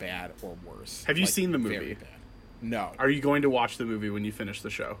movie does bad or worse. Have you seen the movie? Very bad. No. Are you going to watch the movie when you finish the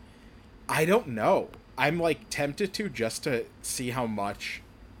show? I don't know. I'm like tempted to, just to see how much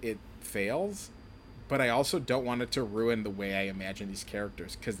it fails, but I also don't want it to ruin the way I imagine these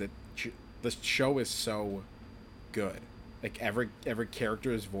characters, because the show is so good. Like, every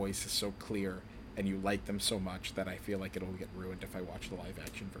character's voice is so clear, and you like them so much that I feel like it'll get ruined if I watch the live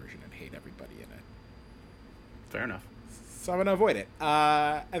action version and hate everybody in it. Fair enough. So I'm going to avoid it.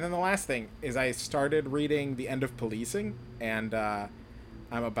 And then the last thing is I started reading The End of Policing, and I'm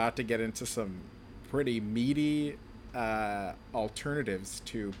about to get into some pretty meaty alternatives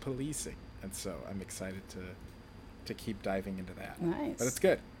to policing. And so I'm excited to keep diving into that. Nice. But it's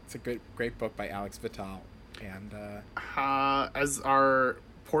good. It's a great book by Alex Vital. And as our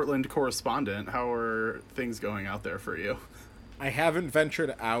Portland correspondent, how are things going out there for you? I haven't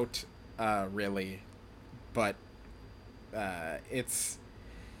ventured out really, but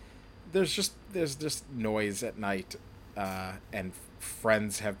there's just noise at night, and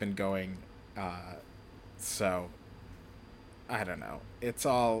friends have been going, so I don't know. It's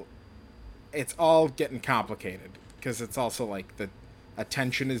all getting complicated, because it's also like the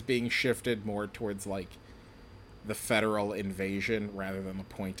attention is being shifted more towards like the federal invasion rather than the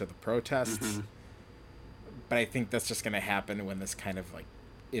point of the protests. Mm-hmm. But I think that's just going to happen when this kind of like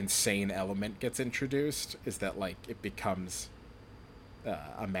insane element gets introduced, is that like it becomes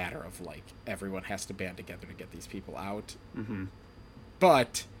a matter of like everyone has to band together to get these people out. Mm-hmm.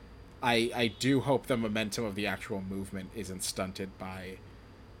 But I do hope the momentum of the actual movement isn't stunted by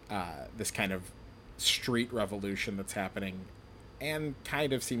this kind of street revolution that's happening, and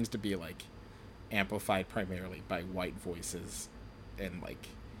kind of seems to be like amplified primarily by white voices and like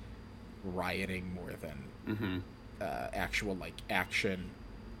rioting more than mm-hmm. Actual like action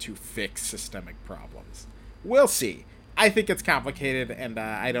to fix systemic problems. We'll see. I think it's complicated, and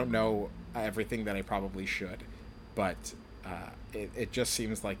I don't know everything that I probably should, but it just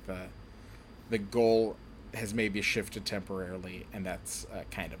seems like the goal has maybe shifted temporarily, and that's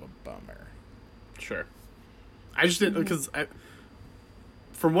kind of a bummer. Sure. I just didn't, because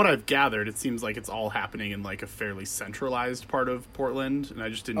from what I've gathered, it seems like it's all happening in like a fairly centralized part of Portland, and I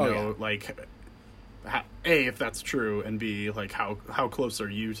just didn't know like A, if that's true, and B, like how close are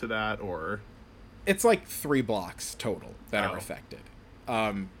you to that? Or it's like 3 blocks total that are affected,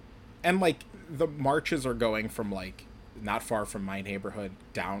 and like the marches are going from like not far from my neighborhood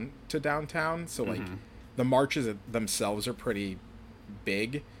down to downtown, so like the marches themselves are pretty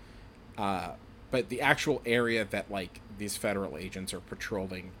big, but the actual area that like these federal agents are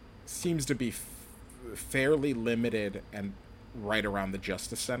patrolling seems to be fairly limited and right around the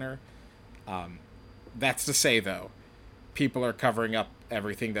Justice Center. That's to say, though, people are covering up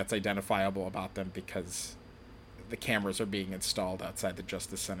everything that's identifiable about them because the cameras are being installed outside the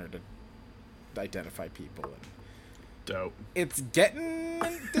Justice Center to identify people. And dope. It's getting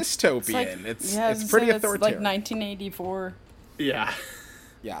dystopian. It's pretty authoritarian. It's like 1984. Yeah.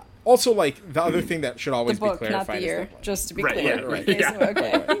 Yeah. Also, like, the other thing that should always the book, be clarified not the year, is that, just to be right, clear. yeah, right. Okay, Yeah. so,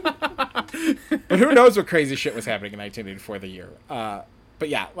 okay. But who knows what crazy shit was happening in 1984, the year. But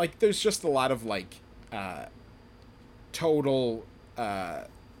yeah, like, there's just a lot of, like, total,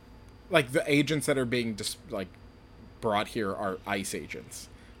 like, the agents that are being, brought here are ICE agents.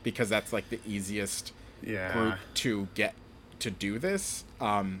 Because that's, like, the easiest group to get to do this.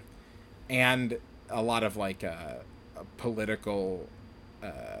 And a lot of, like, political,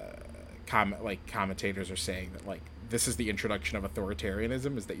 commentators are saying that, like, this is the introduction of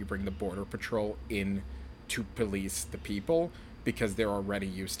authoritarianism, is that you bring the border patrol in to police the people because they're already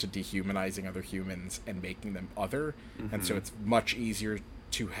used to dehumanizing other humans and making them other. Mm-hmm. And so it's much easier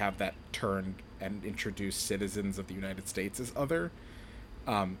to have that turned and introduce citizens of the United States as other.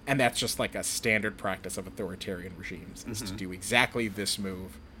 And that's just like a standard practice of authoritarian regimes, is to do exactly this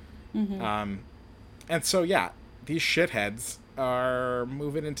move. Mm-hmm. And so, yeah, these shitheads are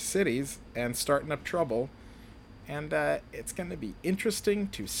moving into cities and starting up trouble. And it's going to be interesting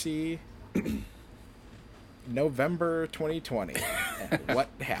to see November 2020 and what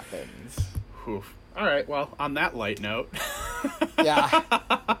happens. Oof. All right, well, on that light note. Yeah.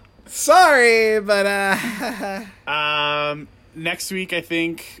 Sorry, but... next week, I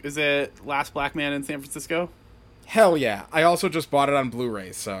think, is it Last Black Man in San Francisco? Hell yeah. I also just bought it on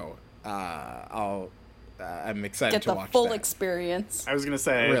Blu-ray, so I'm excited to watch that. Get the full experience. I was going to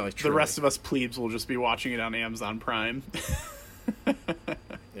say, really, the rest of us plebes will just be watching it on Amazon Prime.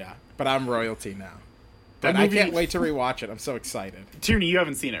 Yeah, but I'm royalty now. But I can't wait to rewatch it. I'm so excited. Tierney, you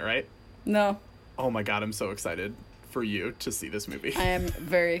haven't seen it, right? No. Oh my god, I'm so excited for you to see this movie. I am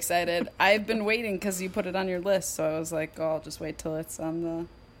very excited. I've been waiting because you put it on your list, so I was like, oh, I'll just wait till it's on the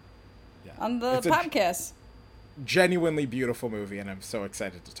podcast. Genuinely beautiful movie, and I'm so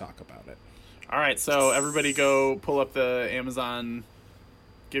excited to talk about it. All right, so everybody go pull up the Amazon,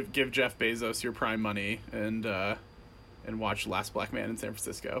 give Jeff Bezos your Prime money, and watch Last Black Man in San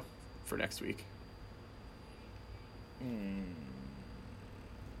Francisco for next week.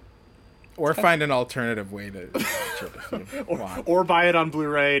 Or find an alternative way to watch it if you want. Or buy it on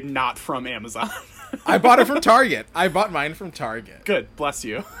Blu-ray, not from Amazon. I bought it from Target. I bought mine from Target. Good, bless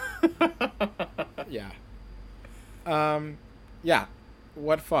you. Yeah. Yeah.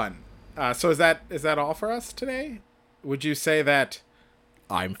 What fun. So is that all for us today? Would you say that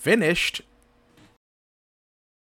I'm finished